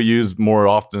that's who we use more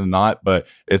often than not, but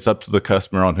it's up to the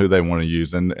customer on who they want to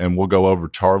use. And we'll go over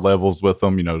char levels with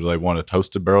them. Do they want a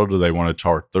toasted barrel? Do they want a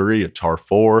char 3, a char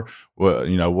 4?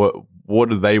 What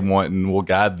do they want? And we'll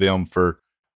guide them for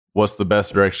what's the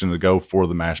best direction to go for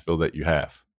the mash bill that you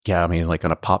have. Yeah, I mean,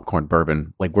 on a popcorn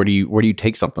bourbon, where do you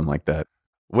take something like that?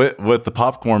 With the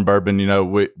popcorn bourbon,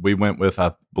 we went with,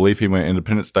 I believe he went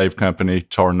Independent Stave Company,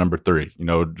 char number 3.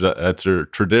 That's your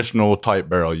traditional type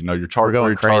barrel. Your char We're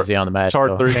going 3, crazy on the mash char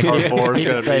bill. 3, char 4 is Keep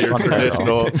it going to be safe your on the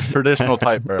barrel. traditional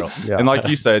type barrel. Yeah. And like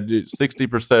you said, 60%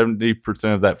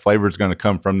 70% of that flavor is going to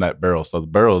come from that barrel. So the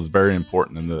barrel is very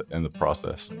important in the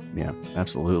process. Yeah,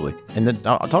 absolutely. And then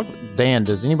I'll talk, Dan,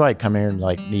 does anybody come here and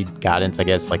need guidance, I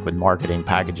guess, with marketing,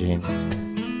 packaging?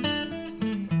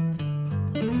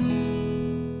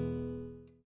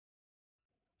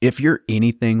 If you're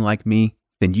anything like me,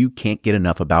 then you can't get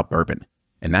enough about bourbon.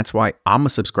 And that's why I'm a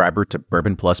subscriber to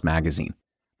Bourbon Plus magazine.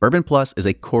 Bourbon Plus is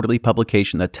a quarterly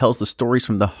publication that tells the stories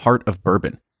from the heart of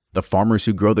bourbon, the farmers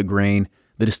who grow the grain,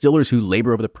 the distillers who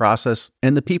labor over the process,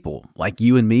 and the people like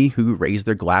you and me who raise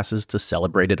their glasses to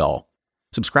celebrate it all.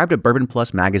 Subscribe to Bourbon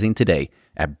Plus magazine today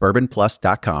at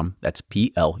bourbonplus.com, that's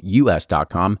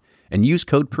PLUS.com, and use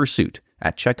code PURSUIT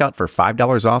at checkout for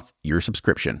 $5 off your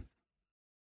subscription.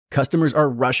 Customers are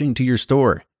rushing to your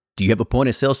store. Do you have a point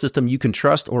of sale system you can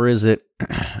trust, or is it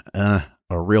a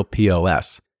real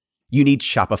POS? You need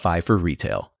Shopify for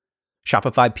retail.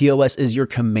 Shopify POS is your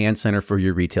command center for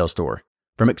your retail store.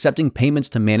 From accepting payments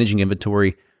to managing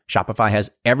inventory, Shopify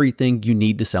has everything you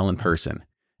need to sell in person.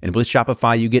 And with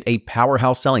Shopify, you get a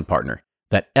powerhouse selling partner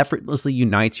that effortlessly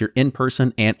unites your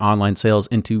in-person and online sales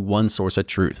into one source of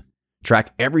truth.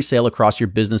 Track every sale across your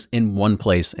business in one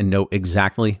place and know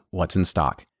exactly what's in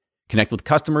stock. Connect with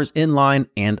customers in line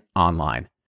and online.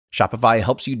 Shopify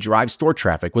helps you drive store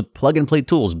traffic with plug-and-play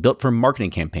tools built for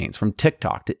marketing campaigns from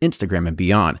TikTok to Instagram and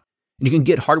beyond. And you can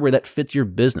get hardware that fits your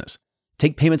business.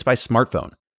 Take payments by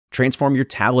smartphone. Transform your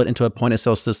tablet into a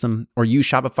point-of-sale system, or use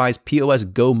Shopify's POS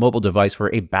Go mobile device for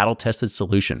a battle-tested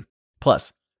solution.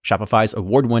 Plus, Shopify's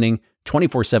award-winning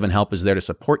 24/7 help is there to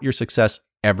support your success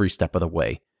every step of the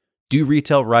way. Do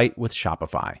retail right with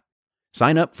Shopify.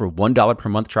 Sign up for $1 per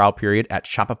month trial period at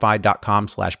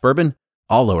shopify.com/bourbon,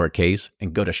 all lowercase,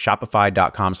 and go to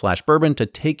shopify.com/bourbon to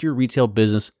take your retail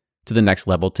business to the next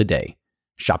level today.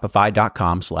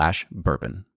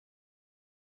 Shopify.com/bourbon.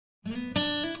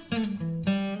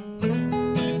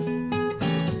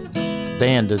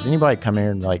 Dan, does anybody come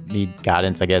here and like need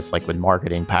guidance, I guess, like with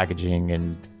marketing, packaging,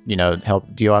 and help?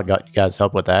 Do you guys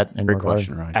help with that? Great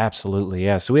question, right? Absolutely,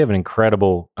 yeah. So we have an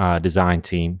incredible design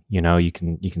team. You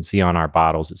can see on our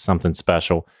bottles, it's something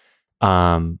special.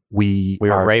 We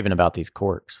were raving about these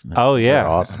corks. Oh yeah, they're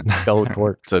awesome gold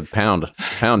corks. It's a pound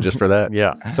just for that.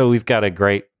 Yeah. So we've got a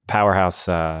great powerhouse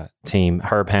team.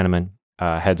 Herb Hanneman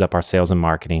heads up our sales and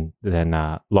marketing. Then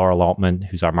Laurel Altman,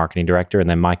 who's our marketing director, and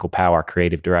then Michael Powell, our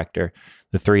creative director.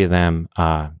 The three of them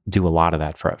do a lot of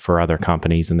that for other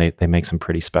companies, and they make some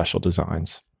pretty special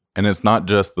designs. And it's not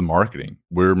just the marketing.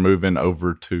 We're moving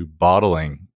over to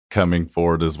bottling coming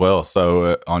forward as well.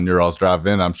 So on your all's drive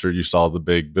in, I'm sure you saw the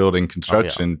big building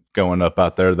construction going up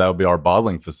out there. That'll be our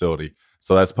bottling facility.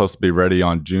 So that's supposed to be ready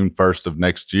on June 1st of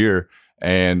next year.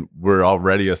 And we're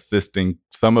already assisting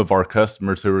some of our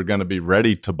customers who are going to be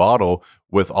ready to bottle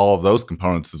with all of those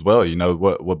components as well.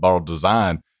 What bottle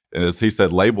design, and as he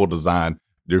said, label design,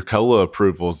 your COLA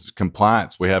approvals,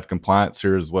 compliance. We have compliance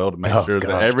here as well to make sure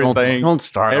that everything don't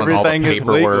start everything on all the is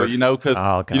legal. paperwork.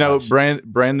 Because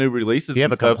brand new releases. If you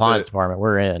have a compliance department,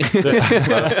 we're in.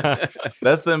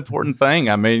 That's the important thing.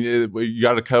 I mean, you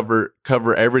got to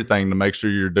cover everything to make sure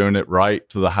you're doing it right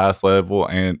to the highest level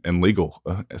and legal.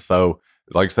 So,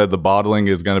 like I said, the bottling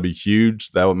is going to be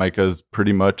huge. That would make us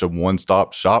pretty much a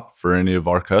one-stop shop for any of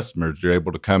our customers. You're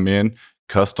able to come in,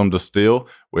 custom distill.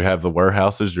 We have the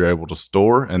warehouses you're able to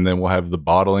store, and then we'll have the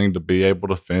bottling to be able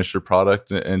to finish your product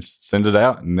and send it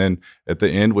out. And then at the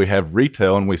end, we have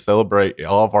retail, and we celebrate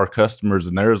all of our customers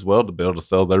in there as well to be able to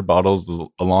sell their bottles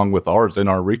along with ours in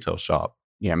our retail shop.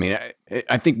 Yeah, I mean,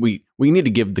 I think we need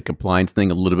to give the compliance thing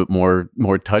a little bit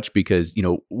more touch because,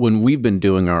 when we've been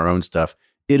doing our own stuff,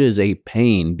 it is a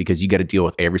pain because you got to deal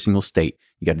with every single state.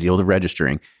 You got to deal with the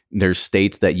registering. There's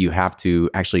states that you have to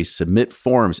actually submit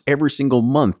forms every single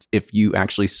month if you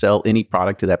actually sell any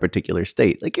product to that particular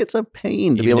state. Like, it's a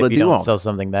pain to be able to do all. Sell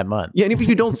something that month. Yeah, and if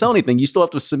you don't sell anything, you still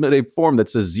have to submit a form that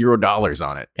says $0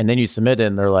 on it. And then you submit it,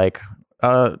 and they're like,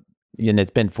 and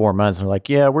it's been 4 months. And they're like,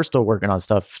 yeah, we're still working on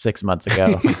stuff 6 months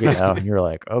ago. And you're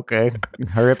like, okay,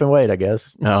 hurry up and wait, I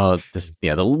guess. No,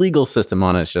 the legal system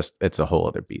on it's a whole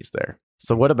other beast there.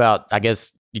 So what about, I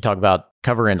guess you talk about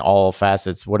covering all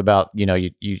facets. What about,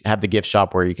 you have the gift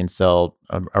shop where you can sell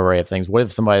an array of things. What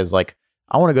if somebody's like,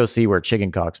 I want to go see where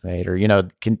chicken cock's made, or,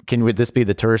 would this be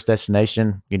the tourist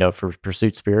destination, for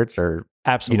Pursuit Spirits or,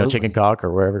 absolutely, chicken cock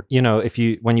or wherever?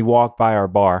 When you walk by our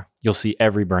bar, you'll see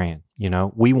every brand.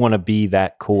 We want to be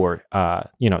that core,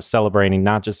 celebrating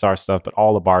not just our stuff, but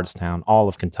all of Bardstown, all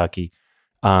of Kentucky.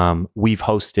 We've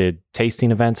hosted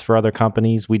tasting events for other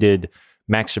companies. We did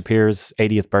Max Shapiro's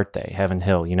 80th birthday, Heaven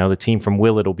Hill. The team from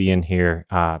Willet will be in here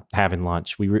having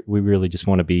lunch. We really just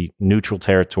want to be neutral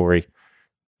territory.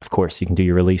 Of course, you can do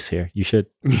your release here. You should.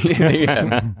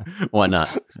 Yeah. Why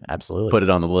not? Absolutely. Put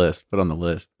it on the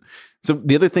list. So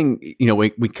the other thing,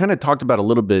 we kind of talked about a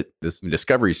little bit this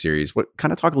Discovery series. What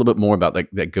kind of talk a little bit more about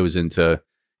that goes into,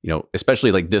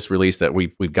 especially like this release that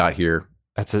we've got here.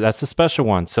 That's a special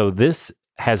one. So this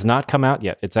has not come out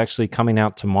yet. It's actually coming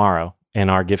out tomorrow in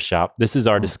our gift shop. This is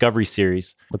our Discovery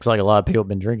series. Looks like a lot of people have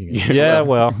been drinking it. Yeah,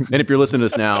 well. And if you're listening to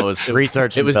this now, it was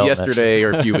yesterday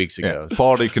or a few weeks ago.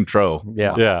 Quality control.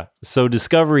 Yeah. So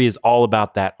Discovery is all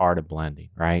about that art of blending,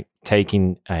 right?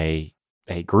 Taking a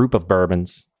group of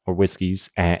bourbons or whiskeys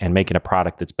and making a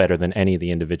product that's better than any of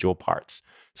the individual parts.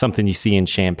 Something you see in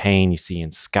champagne, you see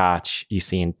in scotch, you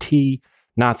see in tea,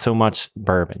 not so much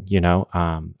bourbon,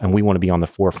 and we want to be on the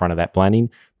forefront of that blending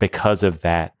because of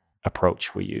that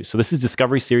approach we use. So this is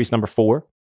Discovery Series number 4.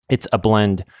 It's a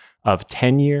blend of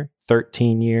 10-year,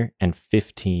 13-year, and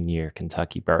 15-year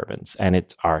Kentucky bourbons. And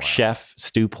it's our chef,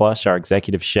 Stu Plush, our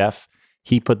executive chef.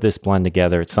 He put this blend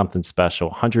together. It's something special.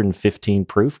 115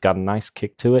 proof, got a nice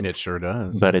kick to it. It sure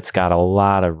does. But it's got a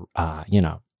lot of,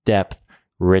 depth,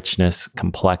 richness,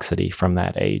 complexity from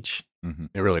that age. Mm-hmm.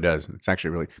 It really does. It's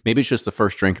actually really, maybe it's just the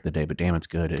first drink of the day, but damn, it's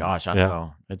good. Gosh, I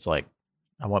know. It's like,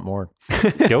 I want more.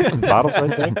 Go, bottles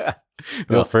right there.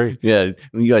 Feel free. Yeah,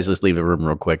 you guys just leave the room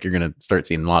real quick. You're going to start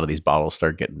seeing a lot of these bottles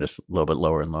start getting just a little bit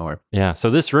lower and lower. Yeah, so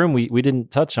this room we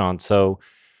didn't touch on. So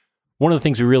one of the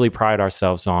things we really pride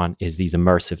ourselves on is these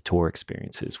immersive tour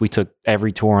experiences. We took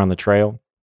every tour on the trail,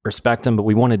 respect them, but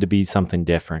we wanted to be something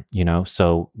different,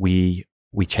 So we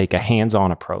we take a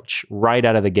hands-on approach. Right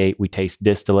out of the gate, we taste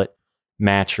distillate,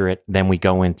 mature it, then we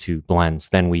go into blends.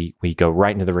 Then we go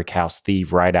right into the Rickhouse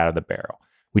Thief right out of the barrel.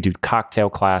 We do cocktail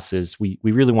classes. We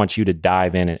really want you to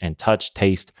dive in and touch,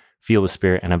 taste, feel the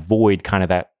spirit, and avoid kind of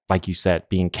that, like you said,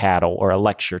 being cattle or a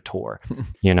lecture tour,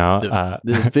 you know?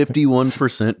 The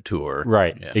 51% tour.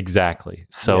 Right, Yeah. exactly.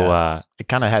 So it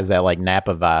kind of has that like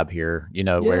Napa vibe here, you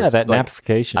know, where it's that like,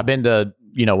 napification. I've been to,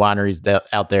 you know, wineries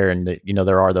out there and, you know,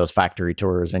 there are those factory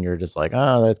tours and you're just like,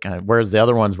 oh, that's kind of, whereas the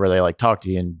other ones where they like talk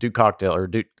to you and do cocktail or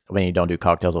do, I mean, you don't do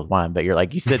cocktails with wine, but you're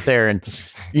like, you sit there and,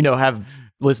 you know,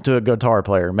 listen to a guitar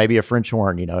player, maybe a French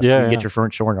horn, you know, get your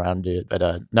French horn around and do it.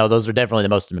 But no, those are definitely the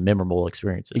most memorable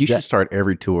experiences. You should start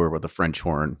every tour with a French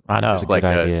horn. I know.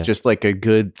 Just like a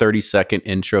good 30-second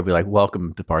intro. Be like,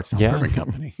 welcome to Bardstown Bourbon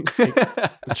Company.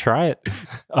 Try it.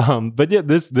 But yeah,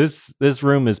 this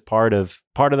room is part of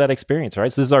that experience,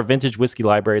 right? So this is our vintage whiskey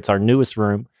library. It's our newest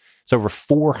room. It's over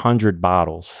 400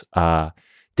 bottles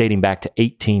dating back to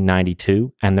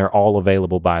 1892, and they're all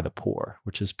available by the pour,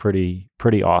 which is pretty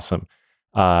awesome.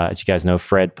 As you guys know,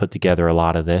 Fred put together a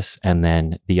lot of this, and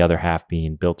then the other half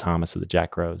being Bill Thomas of the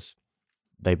Jack Rose.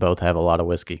 They both have a lot of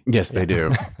whiskey. Yes, they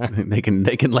do. they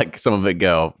can let some of it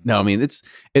go. No, I mean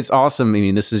it's awesome. I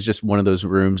mean, this is just one of those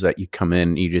rooms that you come in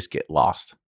and you just get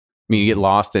lost. I mean, you get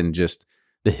lost in just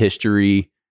the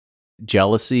history,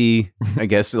 jealousy, I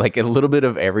guess, like a little bit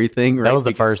of everything. Right? That was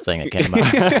the first thing that came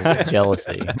out.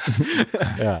 Jealousy.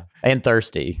 Yeah. And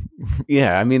thirsty.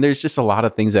 Yeah, I mean, there's just a lot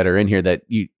of things that are in here that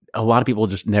a lot of people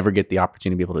just never get the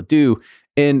opportunity to be able to do.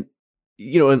 And,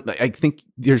 you know, and I think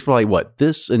there's probably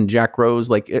this and Jack Rose,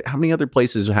 like how many other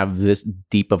places have this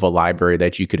deep of a library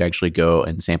that you could actually go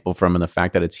and sample from? And the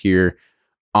fact that it's here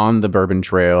on the Bourbon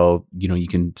Trail, you know, you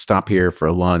can stop here for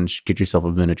a lunch, get yourself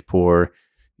a vintage pour,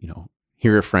 you know,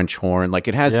 hear a French horn. Like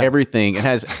it has everything. It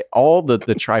has all the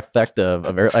trifecta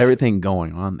of everything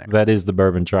going on there. That is the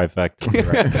bourbon trifecta.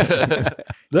 Right?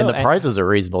 And the prices are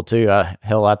reasonable too.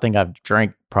 Hell, I think I've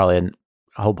drank probably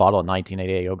a whole bottle of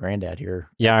 1988 Old Granddad here.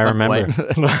 Yeah, I remember.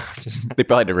 They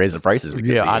probably had to raise the prices.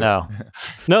 Because I know.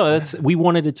 No, we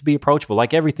wanted it to be approachable,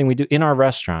 like everything we do in our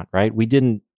restaurant, right?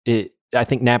 I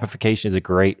think napification is a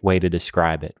great way to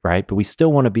describe it, right? But we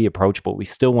still want to be approachable. We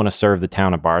still want to serve the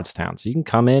town of Bardstown. So you can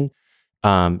come in,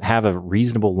 have a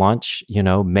reasonable lunch, you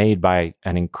know, made by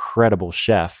an incredible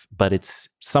chef, but it's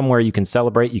somewhere you can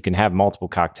celebrate. You can have multiple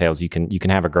cocktails. You can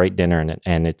have a great dinner,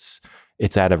 and it's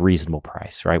at a reasonable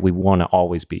price, right? We want to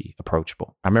always be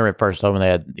approachable. I remember at first when they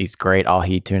had these great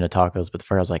ahi tuna tacos, but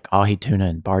first I was like, ahi tuna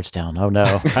in Bardstown. Oh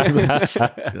no.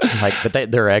 But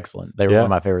they're excellent. They were one of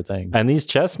my favorite things. And these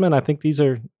chessmen, I think these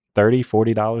are $30,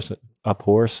 $40 a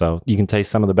pour. So you can taste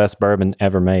some of the best bourbon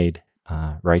ever made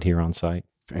right here on site.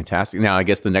 Fantastic. Now, I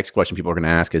guess the next question people are going to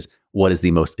ask is, what is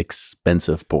the most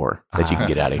expensive pour that you can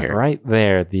get out of here? Right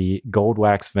there, the Gold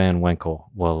Wax Van Winkle.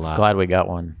 Well, glad we got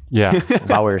one. Yeah,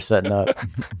 while we were setting up.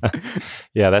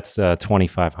 Yeah, that's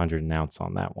 2,500 an ounce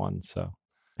on that one. So,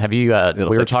 have you? We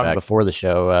were talking before the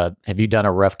show. Have you done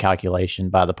a rough calculation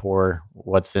by the pour?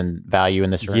 What's in value in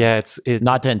this room? Yeah, it's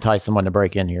not to entice someone to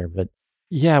break in here, but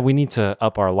yeah, we need to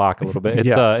up our lock a little bit.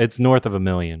 It's north of $1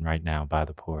 million right now by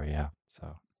the pour. Yeah.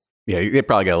 Yeah, they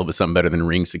probably got a little bit something better than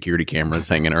Ring security cameras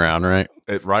hanging around, right?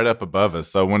 It's right up above us.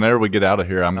 So whenever we get out of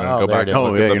here, I'm going to go back and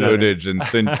look at the footage and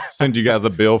send you guys a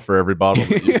bill for every bottle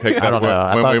that you picked up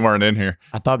when we weren't in here.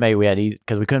 I thought maybe we had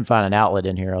because we couldn't find an outlet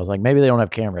in here. I was like, maybe they don't have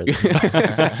cameras.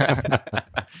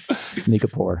 Sneak a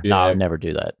pour. No, I would never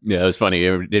do that. Yeah, it was funny.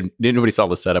 Nobody saw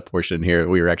the setup portion here.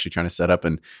 We were actually trying to set up,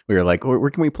 and we were like, where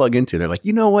can we plug into? They're like,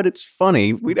 you know what? It's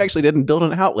funny. We actually didn't build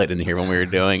an outlet in here when we were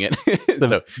doing it. It's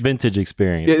the vintage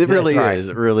experience. It really is.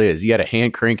 It really is. You got to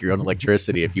hand crank your own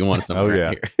electricity if you want something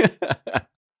here.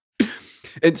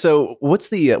 And so what's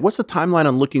the timeline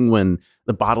on looking when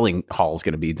the bottling hall is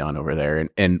going to be done over there,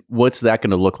 and what's that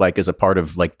going to look like as a part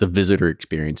of like the visitor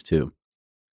experience too?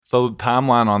 So the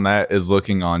timeline on that is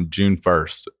looking on June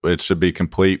 1st. It should be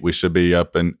complete. We should be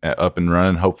up and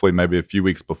running, hopefully maybe a few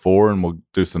weeks before, and we'll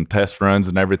do some test runs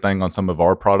and everything on some of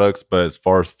our products. But as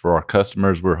far as for our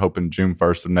customers, we're hoping June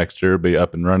 1st of next year will be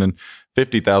up and running.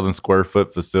 50,000 square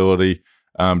foot facility.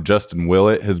 Justin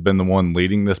Willett has been the one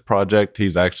leading this project.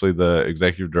 He's actually the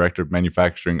executive director of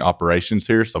manufacturing operations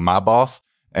here, so my boss.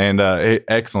 And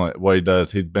excellent what he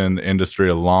does. He's been in the industry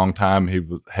a long time. He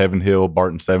was Heaven Hill,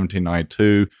 Barton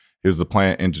 1792. He was the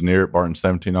plant engineer at Barton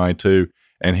 1792,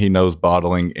 and he knows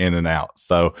bottling in and out.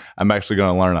 So I'm actually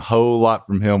going to learn a whole lot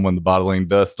from him when the bottling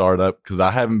does start up, because I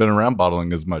haven't been around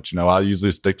bottling as much. You know, I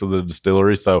usually stick to the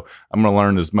distillery, so I'm going to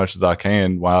learn as much as I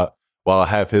can while I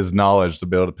have his knowledge to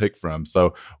be able to pick from.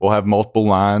 So we'll have multiple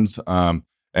lines.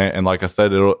 And like I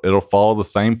said, it'll follow the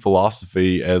same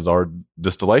philosophy as our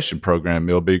distillation program.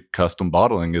 It'll be custom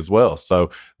bottling as well. So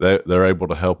they're able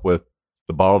to help with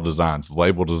the bottle designs,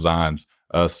 label designs,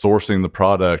 sourcing the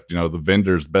product,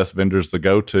 the best vendors to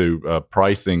go to,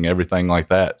 pricing, everything like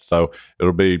that. So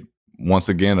it'll be, once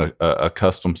again, a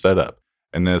custom setup.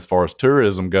 And then as far as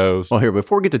tourism goes... Well, here,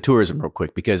 before we get to tourism real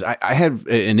quick, because I have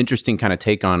an interesting kind of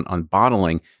take on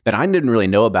bottling that I didn't really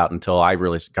know about until I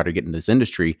really got to get into this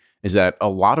industry, is that a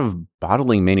lot of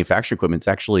bottling manufacturing equipment is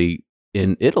actually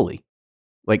in Italy.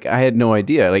 Like, I had no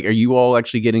idea. Like, are you all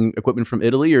actually getting equipment from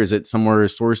Italy, or is it somewhere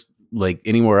sourced, like,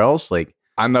 anywhere else? Like,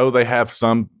 I know they have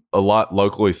a lot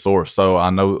locally sourced. So I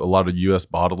know a lot of U.S.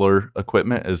 bottler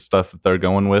equipment is stuff that they're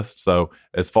going with. So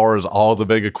as far as all the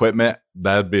big equipment,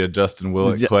 that'd be a Justin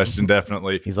Willett question,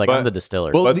 definitely. He's like, I'm the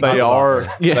distiller. But they are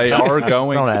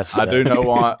going. Don't ask I do know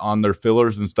on their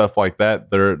fillers and stuff like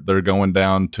that, they're going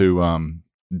down to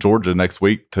Georgia next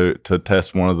week to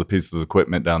test one of the pieces of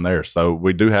equipment down there. So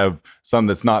we do have some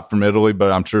that's not from Italy,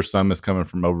 but I'm sure some is coming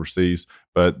from overseas.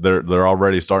 But they're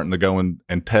already starting to go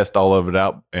and test all of it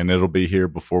out, and it'll be here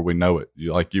before we know it.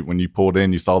 When you pulled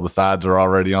in, you saw the sides are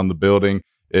already on the building.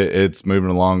 It's moving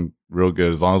along real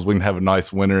good. As long as we can have a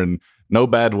nice winter and no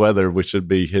bad weather, we should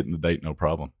be hitting the date no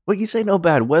problem. Well, you say no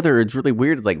bad weather. It's really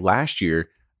weird. Like last year,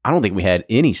 I don't think we had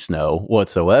any snow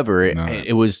whatsoever.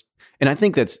 It was, and I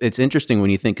think it's interesting when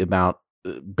you think about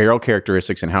barrel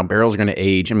characteristics and how barrels are going to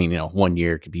age. I mean, 1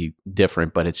 year could be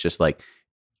different, but it's just like,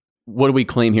 what do we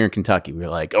claim here in Kentucky? We're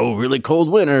like, oh, really cold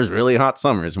winters, really hot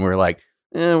summers. And we're like,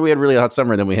 we had a really hot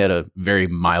summer, then we had a very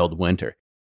mild winter.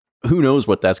 Who knows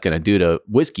what that's going to do to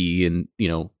whiskey? And,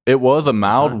 it was a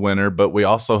mild winter, but we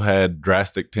also had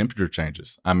drastic temperature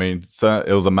changes. I mean,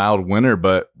 it was a mild winter,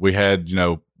 but we had,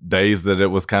 days that it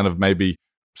was kind of maybe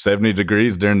 70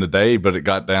 degrees during the day, but it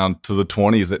got down to the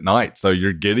 20s at night. So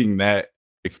you're getting that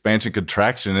expansion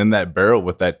contraction in that barrel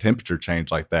with that temperature change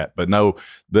like that. But no,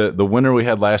 the winter we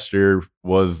had last year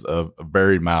was a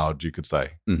very mild, you could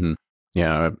say. Mm-hmm.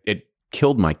 Yeah, it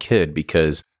killed my kid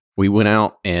because we went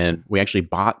out and we actually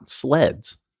bought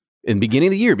sleds in the beginning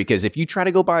of the year, because if you try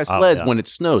to go buy sleds when it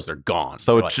snows, they're gone.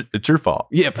 So it's your fault.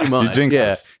 Yeah, pretty much. You jinxed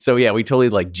us. So yeah, we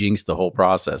totally jinxed the whole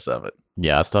process of it.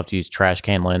 Yeah, I still have to use trash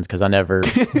can lens because I never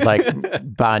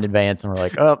buy in advance, and we're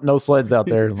like, oh, no sleds out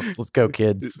there. Let's go,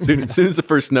 kids. As soon as the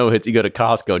first snow hits, you go to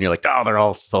Costco and you're like, oh, they're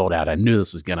all sold out. I knew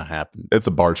this was going to happen. It's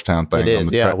a Bardstown thing. It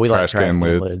is. We like trash can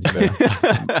lids.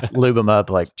 Yeah. Lube them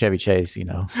up like Chevy Chase,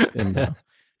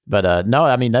 But no,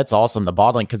 I mean, that's awesome, the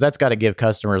bottling, because that's got to give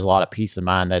customers a lot of peace of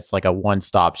mind. That's like a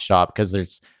one-stop shop, because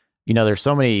there's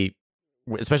so many,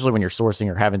 especially when you're sourcing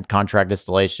or having contract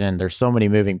distillation, there's so many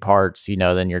moving parts,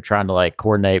 then you're trying to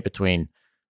coordinate between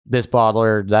this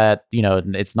bottler, that,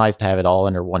 it's nice to have it all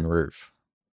under one roof.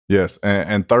 Yes.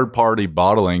 And third-party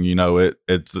bottling,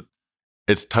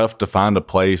 it's tough to find a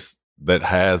place that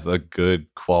has a good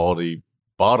quality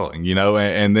bottling,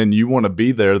 and then you want to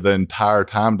be there the entire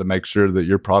time to make sure that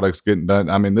your product's getting done.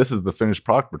 I mean, this is the finished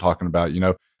product we're talking about.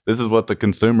 This is what the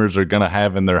consumers are going to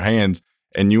have in their hands,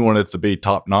 and you want it to be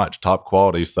top notch, top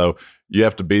quality. So you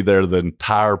have to be there the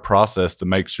entire process to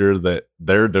make sure that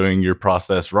they're doing your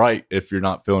process right if you're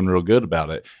not feeling real good about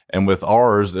it. And with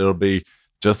ours, it'll be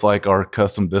just like our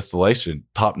custom distillation,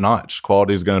 top notch.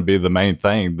 Quality is going to be the main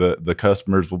thing. The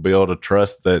customers will be able to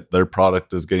trust that their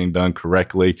product is getting done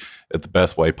correctly at the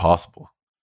best way possible.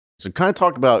 So kind of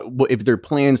talk about if there are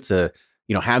plans to,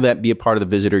 have that be a part of the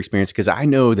visitor experience, because I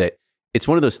know that it's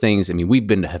one of those things. I mean, we've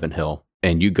been to Heaven Hill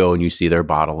and you go and you see their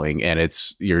bottling and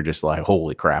you're just like,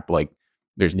 holy crap. Like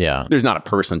there's not a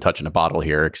person touching a bottle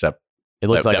here except it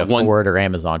looks like a Ford or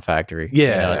Amazon factory.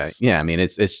 Yeah. I mean,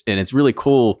 it's really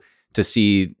cool to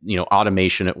see,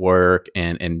 automation at work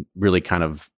and really kind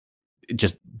of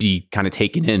just be kind of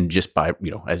taken in just by,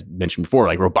 as mentioned before,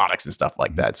 like robotics and stuff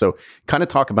like that. So kind of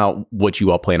talk about what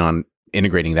you all plan on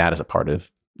integrating that as a part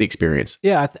of the experience.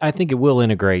 Yeah, I think it will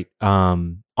integrate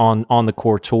on the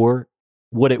core tour.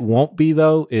 What it won't be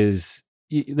though is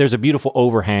there's a beautiful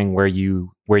overhang where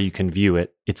you can view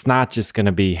it. It's not just going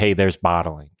to be, hey, there's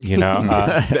bottling,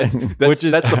 that's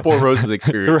the Four Roses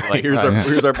experience. Right, like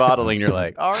here's our bottling. You're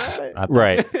like, all right,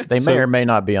 right. They may or may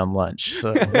not be on lunch.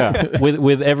 So. Yeah.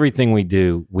 With everything we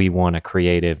do, we want a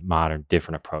creative, modern,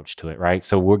 different approach to it, right?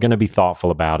 So we're going to be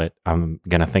thoughtful about it. I'm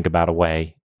going to think about a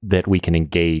way that we can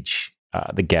engage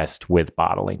the guest with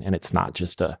bottling, and it's not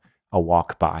just a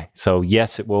walk by. So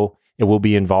yes, it will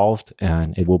be involved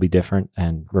and it will be different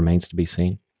and remains to be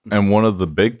seen. And one of the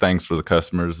big things for the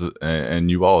customers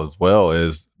and you all as well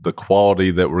is the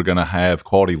quality that we're going to have,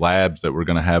 quality labs that we're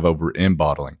going to have over in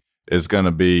bottling. is going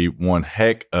to be one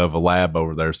heck of a lab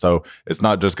over there. So it's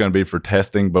not just going to be for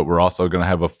testing, but we're also going to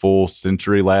have a full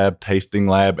sensory lab, tasting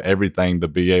lab, everything to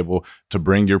be able to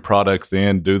bring your products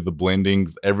in, do the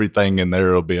blendings, everything in there.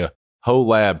 It'll be a whole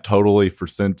lab totally for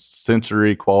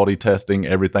sensory quality testing,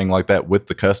 everything like that with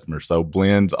the customer. So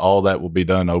blends, all that will be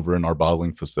done over in our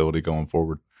bottling facility going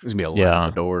forward. There's going to be a lot on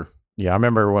the door. Yeah, I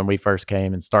remember when we first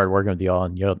came and started working with y'all,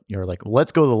 and you're like, well,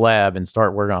 let's go to the lab and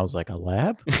start working. I was like, a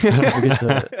lab?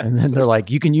 And then they're like,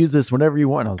 you can use this whenever you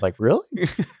want. I was like, really?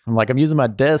 I'm like, I'm using my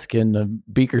desk and the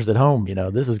beakers at home.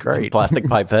 This is great. Some plastic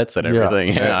pipettes and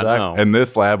everything. Yeah, I know. And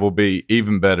this lab will be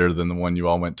even better than the one you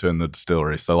all went to in the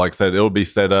distillery. So like I said, it'll be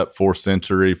set up for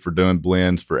sensory, for doing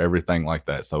blends, for everything like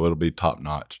that. So it'll be top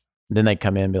notch. Then they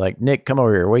come in and be like, Nick, come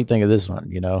over here. What do you think of this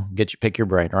one? Pick your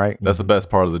brain, right? That's the best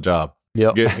part of the job.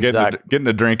 Yep. Getting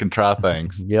to drink and try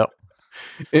things. Yep.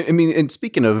 I mean, and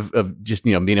speaking of just,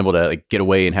 being able to like get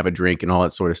away and have a drink and all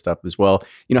that sort of stuff as well,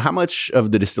 how much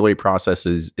of the distillery process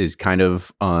is kind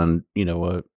of on,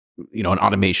 an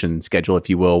automation schedule, if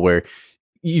you will, where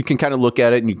you can kind of look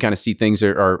at it and you kind of see things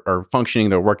are functioning,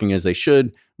 they're working as they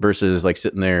should versus like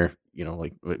sitting there,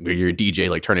 like where you're a DJ,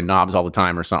 like turning knobs all the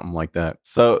time or something like that.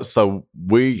 So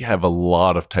we have a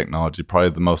lot of technology, probably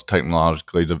the most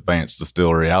technologically advanced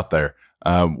distillery out there.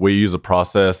 We use a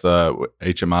process,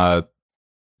 HMI,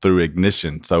 through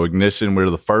ignition. So ignition, we're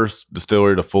the first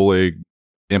distillery to fully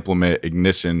implement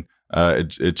ignition.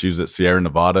 It's used at Sierra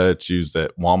Nevada. It's used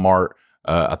at Walmart.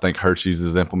 I think Hershey's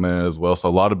is implemented as well. So a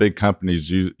lot of big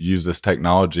companies use this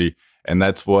technology, and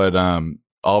that's what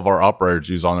all of our operators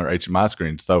use on their HMI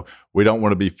screens. So we don't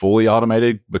want to be fully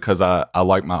automated because I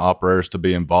like my operators to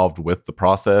be involved with the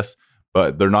process,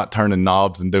 but they're not turning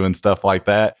knobs and doing stuff like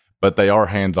that, but they are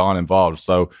hands-on involved.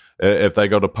 So if they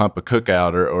go to pump a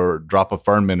cookout or drop a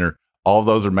fermenter, all of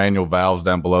those are manual valves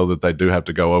down below that they do have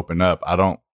to go open up. I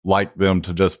don't like them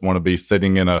to just want to be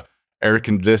sitting in a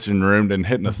air-conditioned room and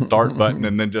hitting a start button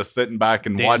and then just sitting back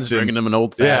and Dan's watching. Bringing them an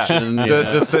old-fashioned.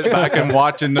 Just sitting back and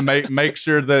watching to make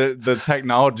sure that the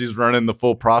technology is running the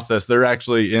full process. They're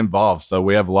actually involved. So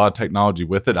we have a lot of technology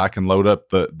with it. I can load up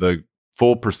the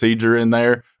full procedure in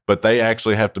there, but they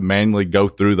actually have to manually go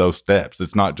through those steps.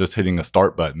 It's not just hitting a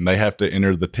start button. They have to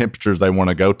enter the temperatures they want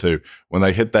to go to. When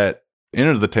they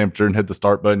enter the temperature and hit the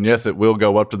start button, yes, it will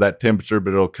go up to that temperature,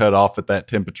 but it'll cut off at that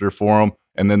temperature for them.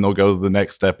 And then they'll go to the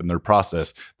next step in their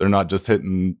process. They're not just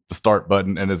hitting the start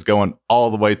button and it's going all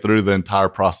the way through the entire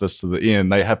process to the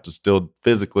end. They have to still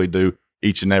physically do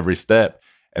each and every step.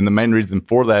 And the main reason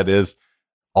for that is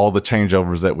all the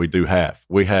changeovers that we do have.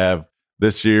 We have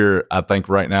this year, I think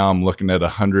right now I'm looking at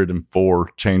 104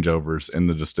 changeovers in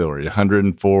the distillery.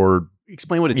 104.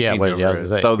 Explain what a changeover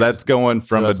is. So that's going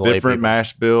from a different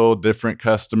mash bill, different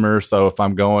customer. So if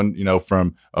I'm going,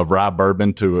 from a rye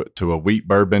bourbon to a wheat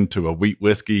bourbon to a wheat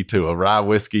whiskey to a rye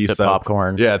whiskey, to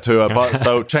popcorn,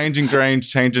 so changing grains,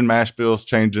 changing mash bills,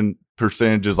 changing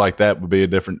percentages like that would be a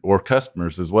different, or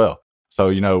customers as well. So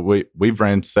we've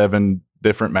ran 7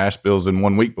 different mash bills in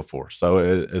 1 week before, so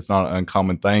it's not an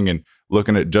uncommon thing. And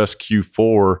looking at just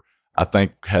Q4, I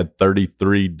think had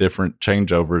 33 different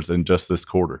changeovers in just this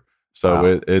quarter. So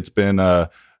wow. It's been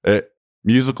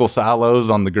musical silos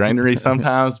on the granary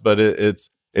sometimes, but it's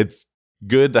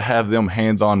good to have them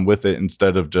hands-on with it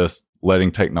instead of just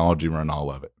letting technology run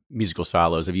all of it. Musical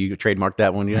silos. Have you trademarked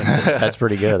that one yet? That's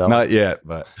pretty good. Not yet,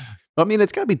 but I mean,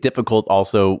 it's got to be difficult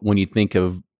also when you think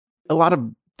of a lot of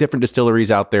different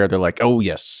distilleries out there. They're like, oh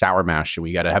yes, sour mash,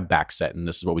 we got to have back set, and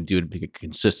this is what we do to pick a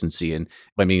consistency. And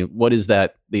I mean, what is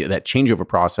that changeover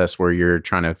process where you're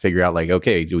trying to figure out like,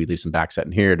 okay, do we leave some back set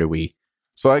in here? Do we?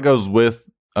 So that goes with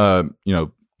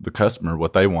the customer,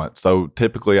 what they want. So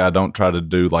typically I don't try to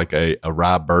do like a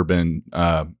rye bourbon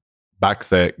back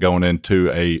set going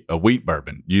into a wheat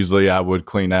bourbon. Usually I would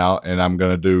clean out and I'm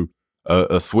going to do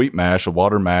a sweet mash, a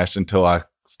water mash until I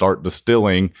start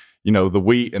distilling the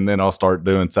wheat, and then I'll start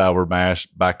doing sour mash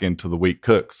back into the wheat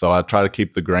cook. So I try to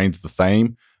keep the grains the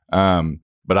same.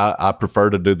 But I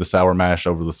prefer to do the sour mash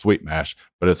over the sweet mash,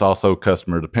 but it's also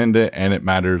customer dependent, and it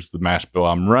matters the mash bill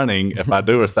I'm running if I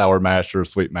do a sour mash or a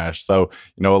sweet mash. So,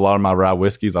 a lot of my rye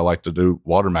whiskeys, I like to do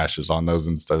water mashes on those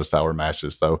instead of sour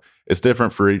mashes. So it's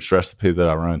different for each recipe that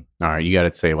I run. All right, you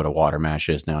got to say what a water mash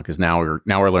is now, because now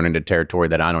we're learning the territory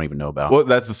that I don't even know about. Well,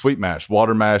 that's the sweet mash.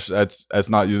 Water mash, that's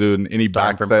not you doing any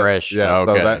back set. Fresh. Yeah,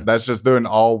 okay. So that's just doing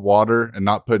all water and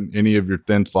not putting any of your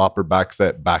thin slopper back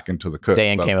set back into the cook.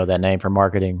 Dan came up with that name for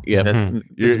marketing. Yeah,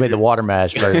 it's made the water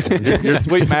mash version. Your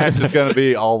sweet mash is going to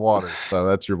be all water, so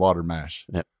that's your water mash.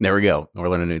 Yep. There we go. We're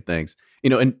learning new things.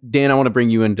 And Dan, I want to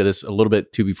bring you into this a little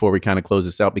bit too before we kind of close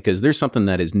this out, because there's something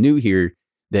that is new here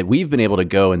that we've been able to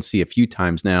go and see a few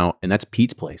times now, and that's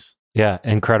Pete's Place. Yeah,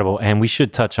 incredible. And we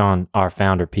should touch on our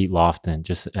founder, Pete Lofton,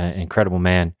 just an incredible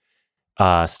man.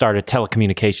 Started a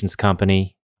telecommunications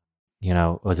company,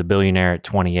 was a billionaire at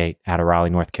 28 out of Raleigh,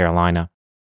 North Carolina.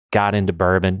 Got into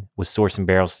bourbon, was sourcing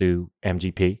barrels through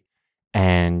MGP,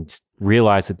 and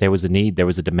realized that there was a need, there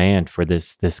was a demand for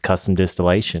this custom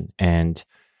distillation. And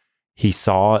he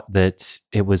saw that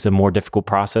it was a more difficult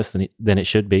process than it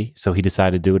should be. So he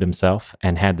decided to do it himself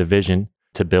and had the vision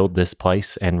to build this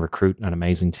place and recruit an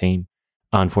amazing team.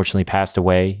 Unfortunately, passed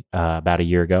away about a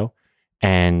year ago.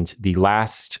 And the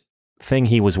last thing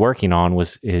he was working on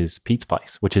is Pete's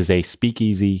Place, which is a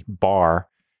speakeasy bar,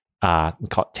 we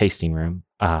call it tasting room,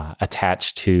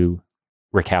 attached to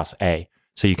Rickhouse A.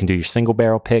 So you can do your single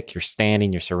barrel pick, you're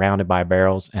standing, you're surrounded by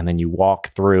barrels, and then you walk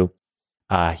through.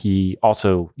 He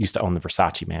also used to own the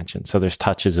Versace mansion. So there's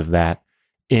touches of that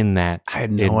in that. I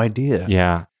had no idea.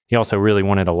 Yeah. He also really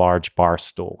wanted a large bar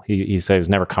stool. He said he was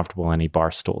never comfortable in any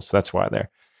bar stools. So that's why they're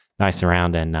nice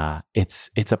around. And it's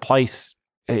a place,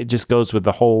 it just goes with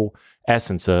the whole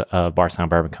essence of Bardstown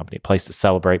Bourbon Company, a place to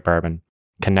celebrate bourbon,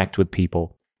 connect with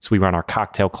people. So we run our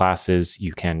cocktail classes.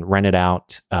 You can rent it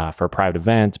out for a private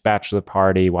event, bachelor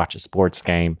party, watch a sports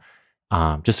game.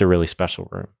 Just a really special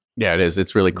room. Yeah, it is.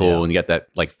 It's really cool. Yeah. And you got that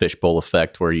like fishbowl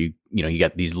effect where you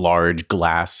got these large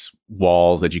glass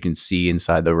walls that you can see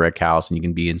inside the Rick House, and you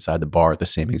can be inside the bar at the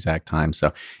same exact time.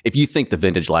 So if you think the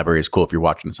vintage library is cool, if you're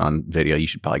watching this on video, you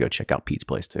should probably go check out Pete's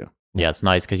Place too. Yeah, it's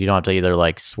nice because you don't have to either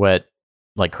like sweat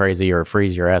like crazy or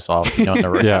freeze your ass off, in the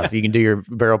Rick House. You can do your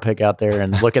barrel pick out there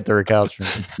and look at the Rick House.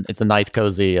 It's a nice,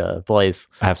 cozy place.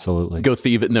 Absolutely. Go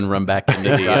thieve it and then run back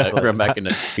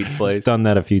into Pete's Place. Done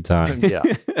that a few times. Yeah.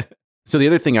 So the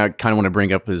other thing I kind of want to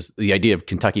bring up is the idea of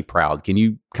Kentucky Proud. Can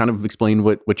you kind of explain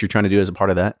what you're trying to do as a part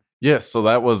of that? Yes, so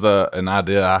that was an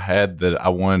idea I had that I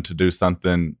wanted to do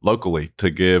something locally to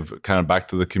give kind of back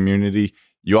to the community.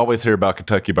 You always hear about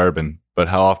Kentucky bourbon, but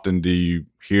how often do you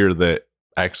hear that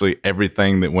actually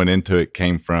everything that went into it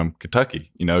came from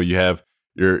Kentucky? You have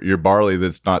your barley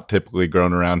that's not typically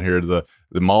grown around here. The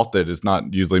malted is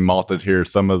not usually malted here.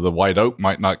 Some of the white oak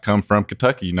might not come from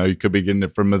Kentucky. You could be getting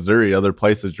it from Missouri, other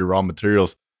places, your raw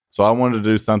materials. So I wanted to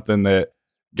do something that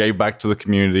gave back to the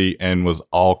community and was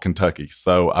all Kentucky.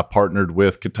 So I partnered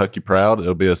with Kentucky Proud.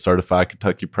 It'll be a certified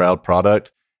Kentucky Proud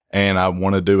product. And I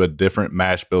want to do a different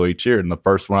mash bill each year. And the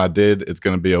first one I did, it's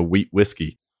going to be a wheat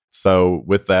whiskey. So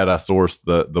with that, I sourced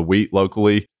the wheat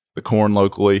locally, the corn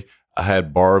locally. I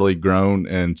had barley grown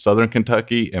in Southern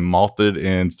Kentucky and malted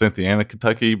in Cynthiana,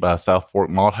 Kentucky by South Fork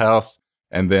Malt House.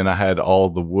 And then I had all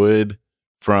the wood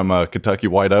from Kentucky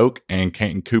White Oak, and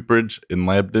Canton Cooperage in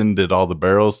Lebden did all the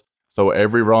barrels. So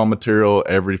every raw material,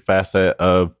 every facet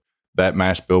of that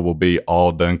mash bill will be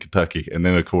all done Kentucky. And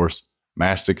then, of course,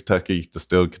 mashed in Kentucky,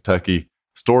 distilled Kentucky,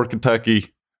 stored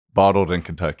Kentucky, bottled in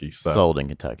Kentucky. So Sold in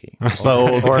Kentucky.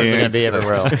 sold Or it's in- going to be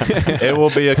everywhere else. It will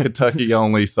be a Kentucky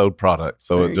only sold product.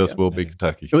 So There it you just go. will be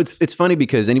Kentucky. So it's funny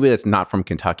because anybody that's not from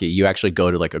Kentucky, you actually go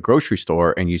to like a grocery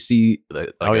store and you see a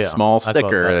small That's what I was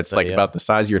sticker about to that's say, like yeah. about the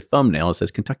size of your thumbnail. It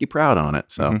says Kentucky Proud on it.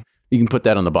 So Mhm. you can put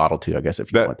that on the bottle too, I guess,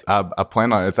 if you want That to. I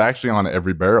plan on. It's actually on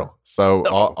every barrel. So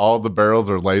all the barrels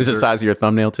are Is laser. it the size of your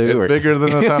thumbnail too? It's or- bigger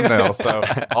than the thumbnail. So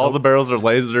all the barrels are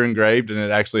laser engraved, and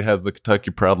it actually has the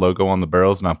Kentucky Proud logo on the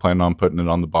barrels. And I plan on putting it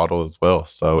on the bottle as well.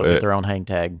 So Get their own hang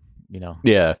tag.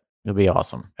 Yeah. It'll be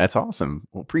awesome. That's awesome.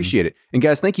 Well, appreciate it. And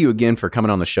guys, thank you again for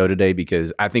coming on the show today,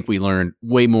 because I think we learned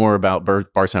way more about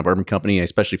Bardstown Bourbon Company,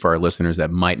 especially for our listeners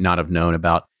that might not have known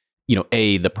about,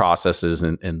 the processes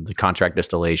and the contract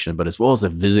distillation, but as well as the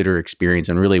visitor experience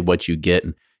and really what you get.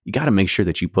 And you got to make sure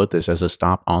that you put this as a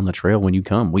stop on the trail when you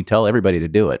come. We tell everybody to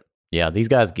do it. Yeah, these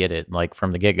guys get it. Like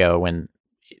from the get go, when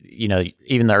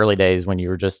even the early days when you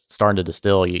were just starting to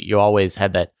distill, you always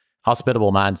had that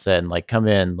hospitable mindset and like come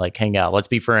in, like hang out, let's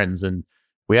be friends. And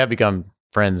we have become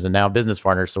friends and now business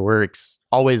partners. So we're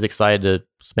always excited to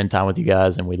spend time with you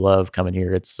guys, and we love coming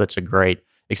here. It's such a great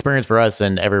experience for us,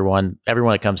 and everyone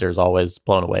that comes here is always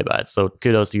blown away by it. So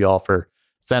kudos to you all for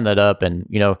setting that up. And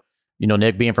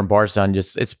Nick, being from Bardstown,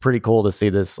 it's pretty cool to see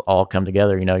this all come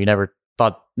together. You never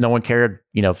thought, no one cared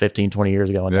 15, 20 years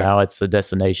ago, and Yeah. now it's a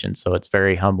destination. So it's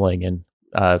very humbling,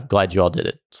 and glad you all did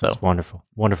it. So It's wonderful.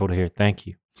 Wonderful to hear. Thank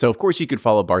you. So, of course, you could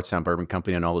follow Bardstown Bourbon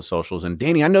Company on all the socials. And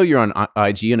Danny, I know you're on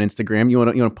IG and Instagram. You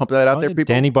want to pump that out there, people?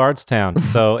 Danny Bardstown.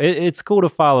 So it's cool to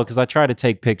follow because I try to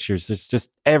take pictures. It's just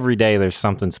every day there's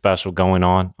something special going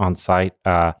on site.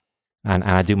 and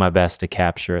I do my best to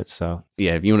capture it. So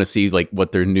Yeah, if you want to see like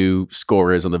what their new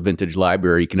score is on the vintage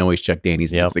library, you can always check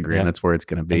Danny's Instagram. Yep. That's where it's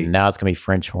going to be. And now it's gonna be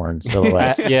French horn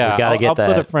silhouettes. yeah, we gotta get I'll that.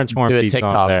 put a French horn Do a piece on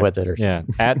TikTok there. with it or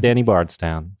something. Yeah, at Danny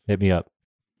Bardstown. Hit me up.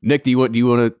 Nick, do you want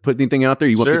to put anything out there?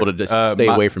 You want Sure. people to just stay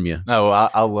away from you? No,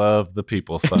 I love the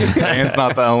people. So Dan's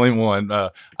not the only one.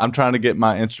 I'm trying to get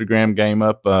my Instagram game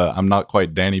up. I'm not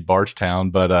quite Danny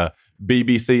Bargetown, but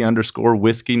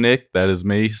BBC_Whiskey Nick. That is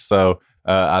me. So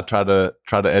I try to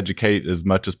educate as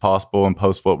much as possible and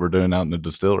post what we're doing out in the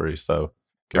distillery. So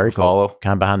give Very a follow. cool.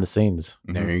 Kind of behind the scenes.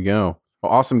 There you go.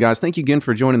 Well, awesome, guys. Thank you again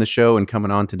for joining the show and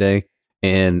coming on today.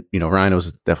 And, Ryan, it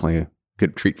was definitely a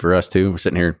good treat for us, too. We're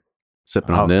sitting here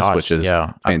sipping on this, which is I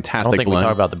don't fantastic think blend. we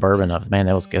talked about the bourbon of man,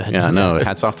 that was good. Yeah, I know.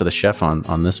 Hats off to the chef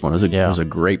on this one. It was a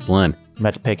great blend. I'm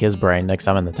about to pick his brain next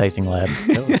time in the tasting lab.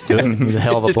 Let's do it. He's a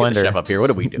hell of a Just get the blender. chef up here. What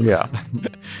are we doing? Yeah.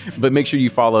 But make sure you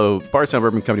follow Bardstown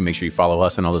Bourbon Company. Make sure you follow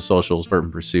us on all the socials,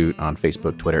 Bourbon Pursuit on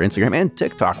Facebook, Twitter, Instagram, and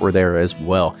TikTok. We're there as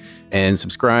well. And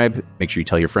subscribe. Make sure you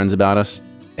tell your friends about us.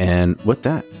 And with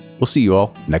that, we'll see you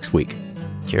all next week.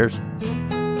 Cheers.